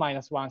are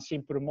n-1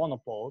 simple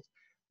monopoles.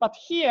 But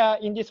here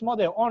in this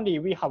model, only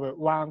we have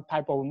one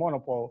type of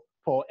monopole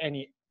for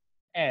any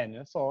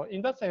n. So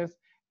in that sense,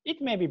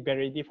 it may be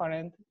very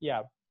different.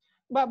 Yeah,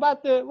 but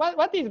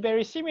what is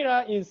very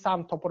similar is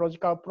some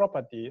topological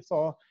property.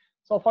 So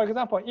for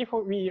example, if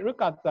we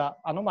look at the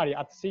anomaly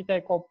at theta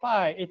equal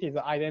pi, it is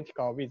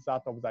identical with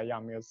that of the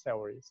Yang-Mills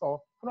theory.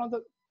 So from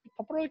the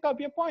topological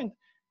viewpoint,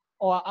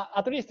 or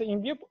at least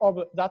in view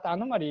of that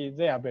anomaly,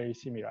 they are very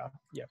similar.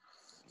 Yeah.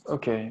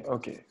 Okay.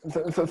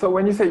 So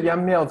when you say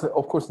Yang-Mills,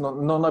 of course,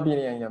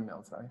 non-Abelian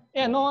Yang-Mills, right?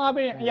 Yeah,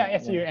 non-Abelian. Yeah,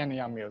 SU and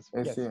Yang-Mills.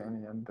 SU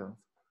and Yang-Mills.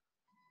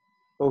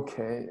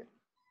 Okay.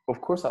 Of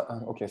course.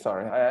 Okay.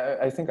 Sorry.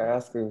 I think I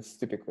asked a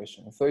stupid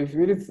question. So if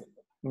it is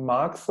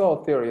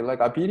Maxwell theory, like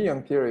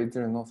Abelian theory,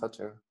 there is no such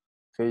a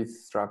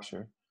phase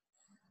structure.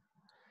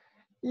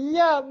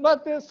 Yeah,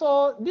 but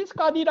so this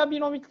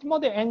Cardy-Rabinovici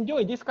model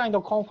enjoy this kind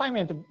of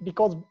confinement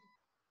because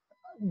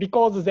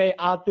they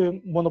are the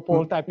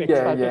monopole type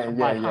excitation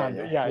by hand.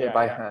 Yeah,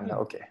 by hand.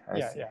 Okay, I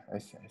see.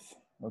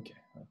 Okay,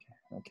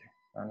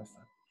 I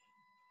understand.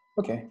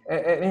 Okay,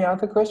 any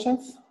other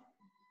questions?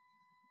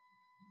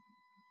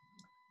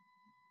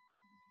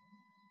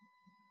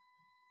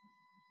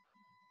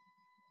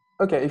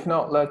 Okay, if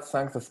not, let's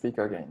thank the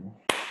speaker again.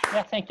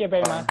 Yeah, thank you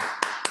very much.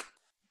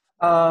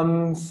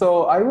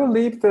 So I will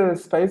leave the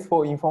space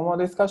for informal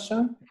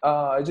discussion.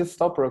 I just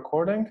stop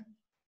recording.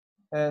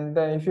 And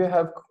then if you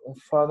have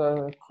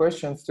further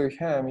questions to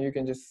him, you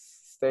can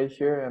just stay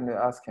here and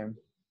ask him.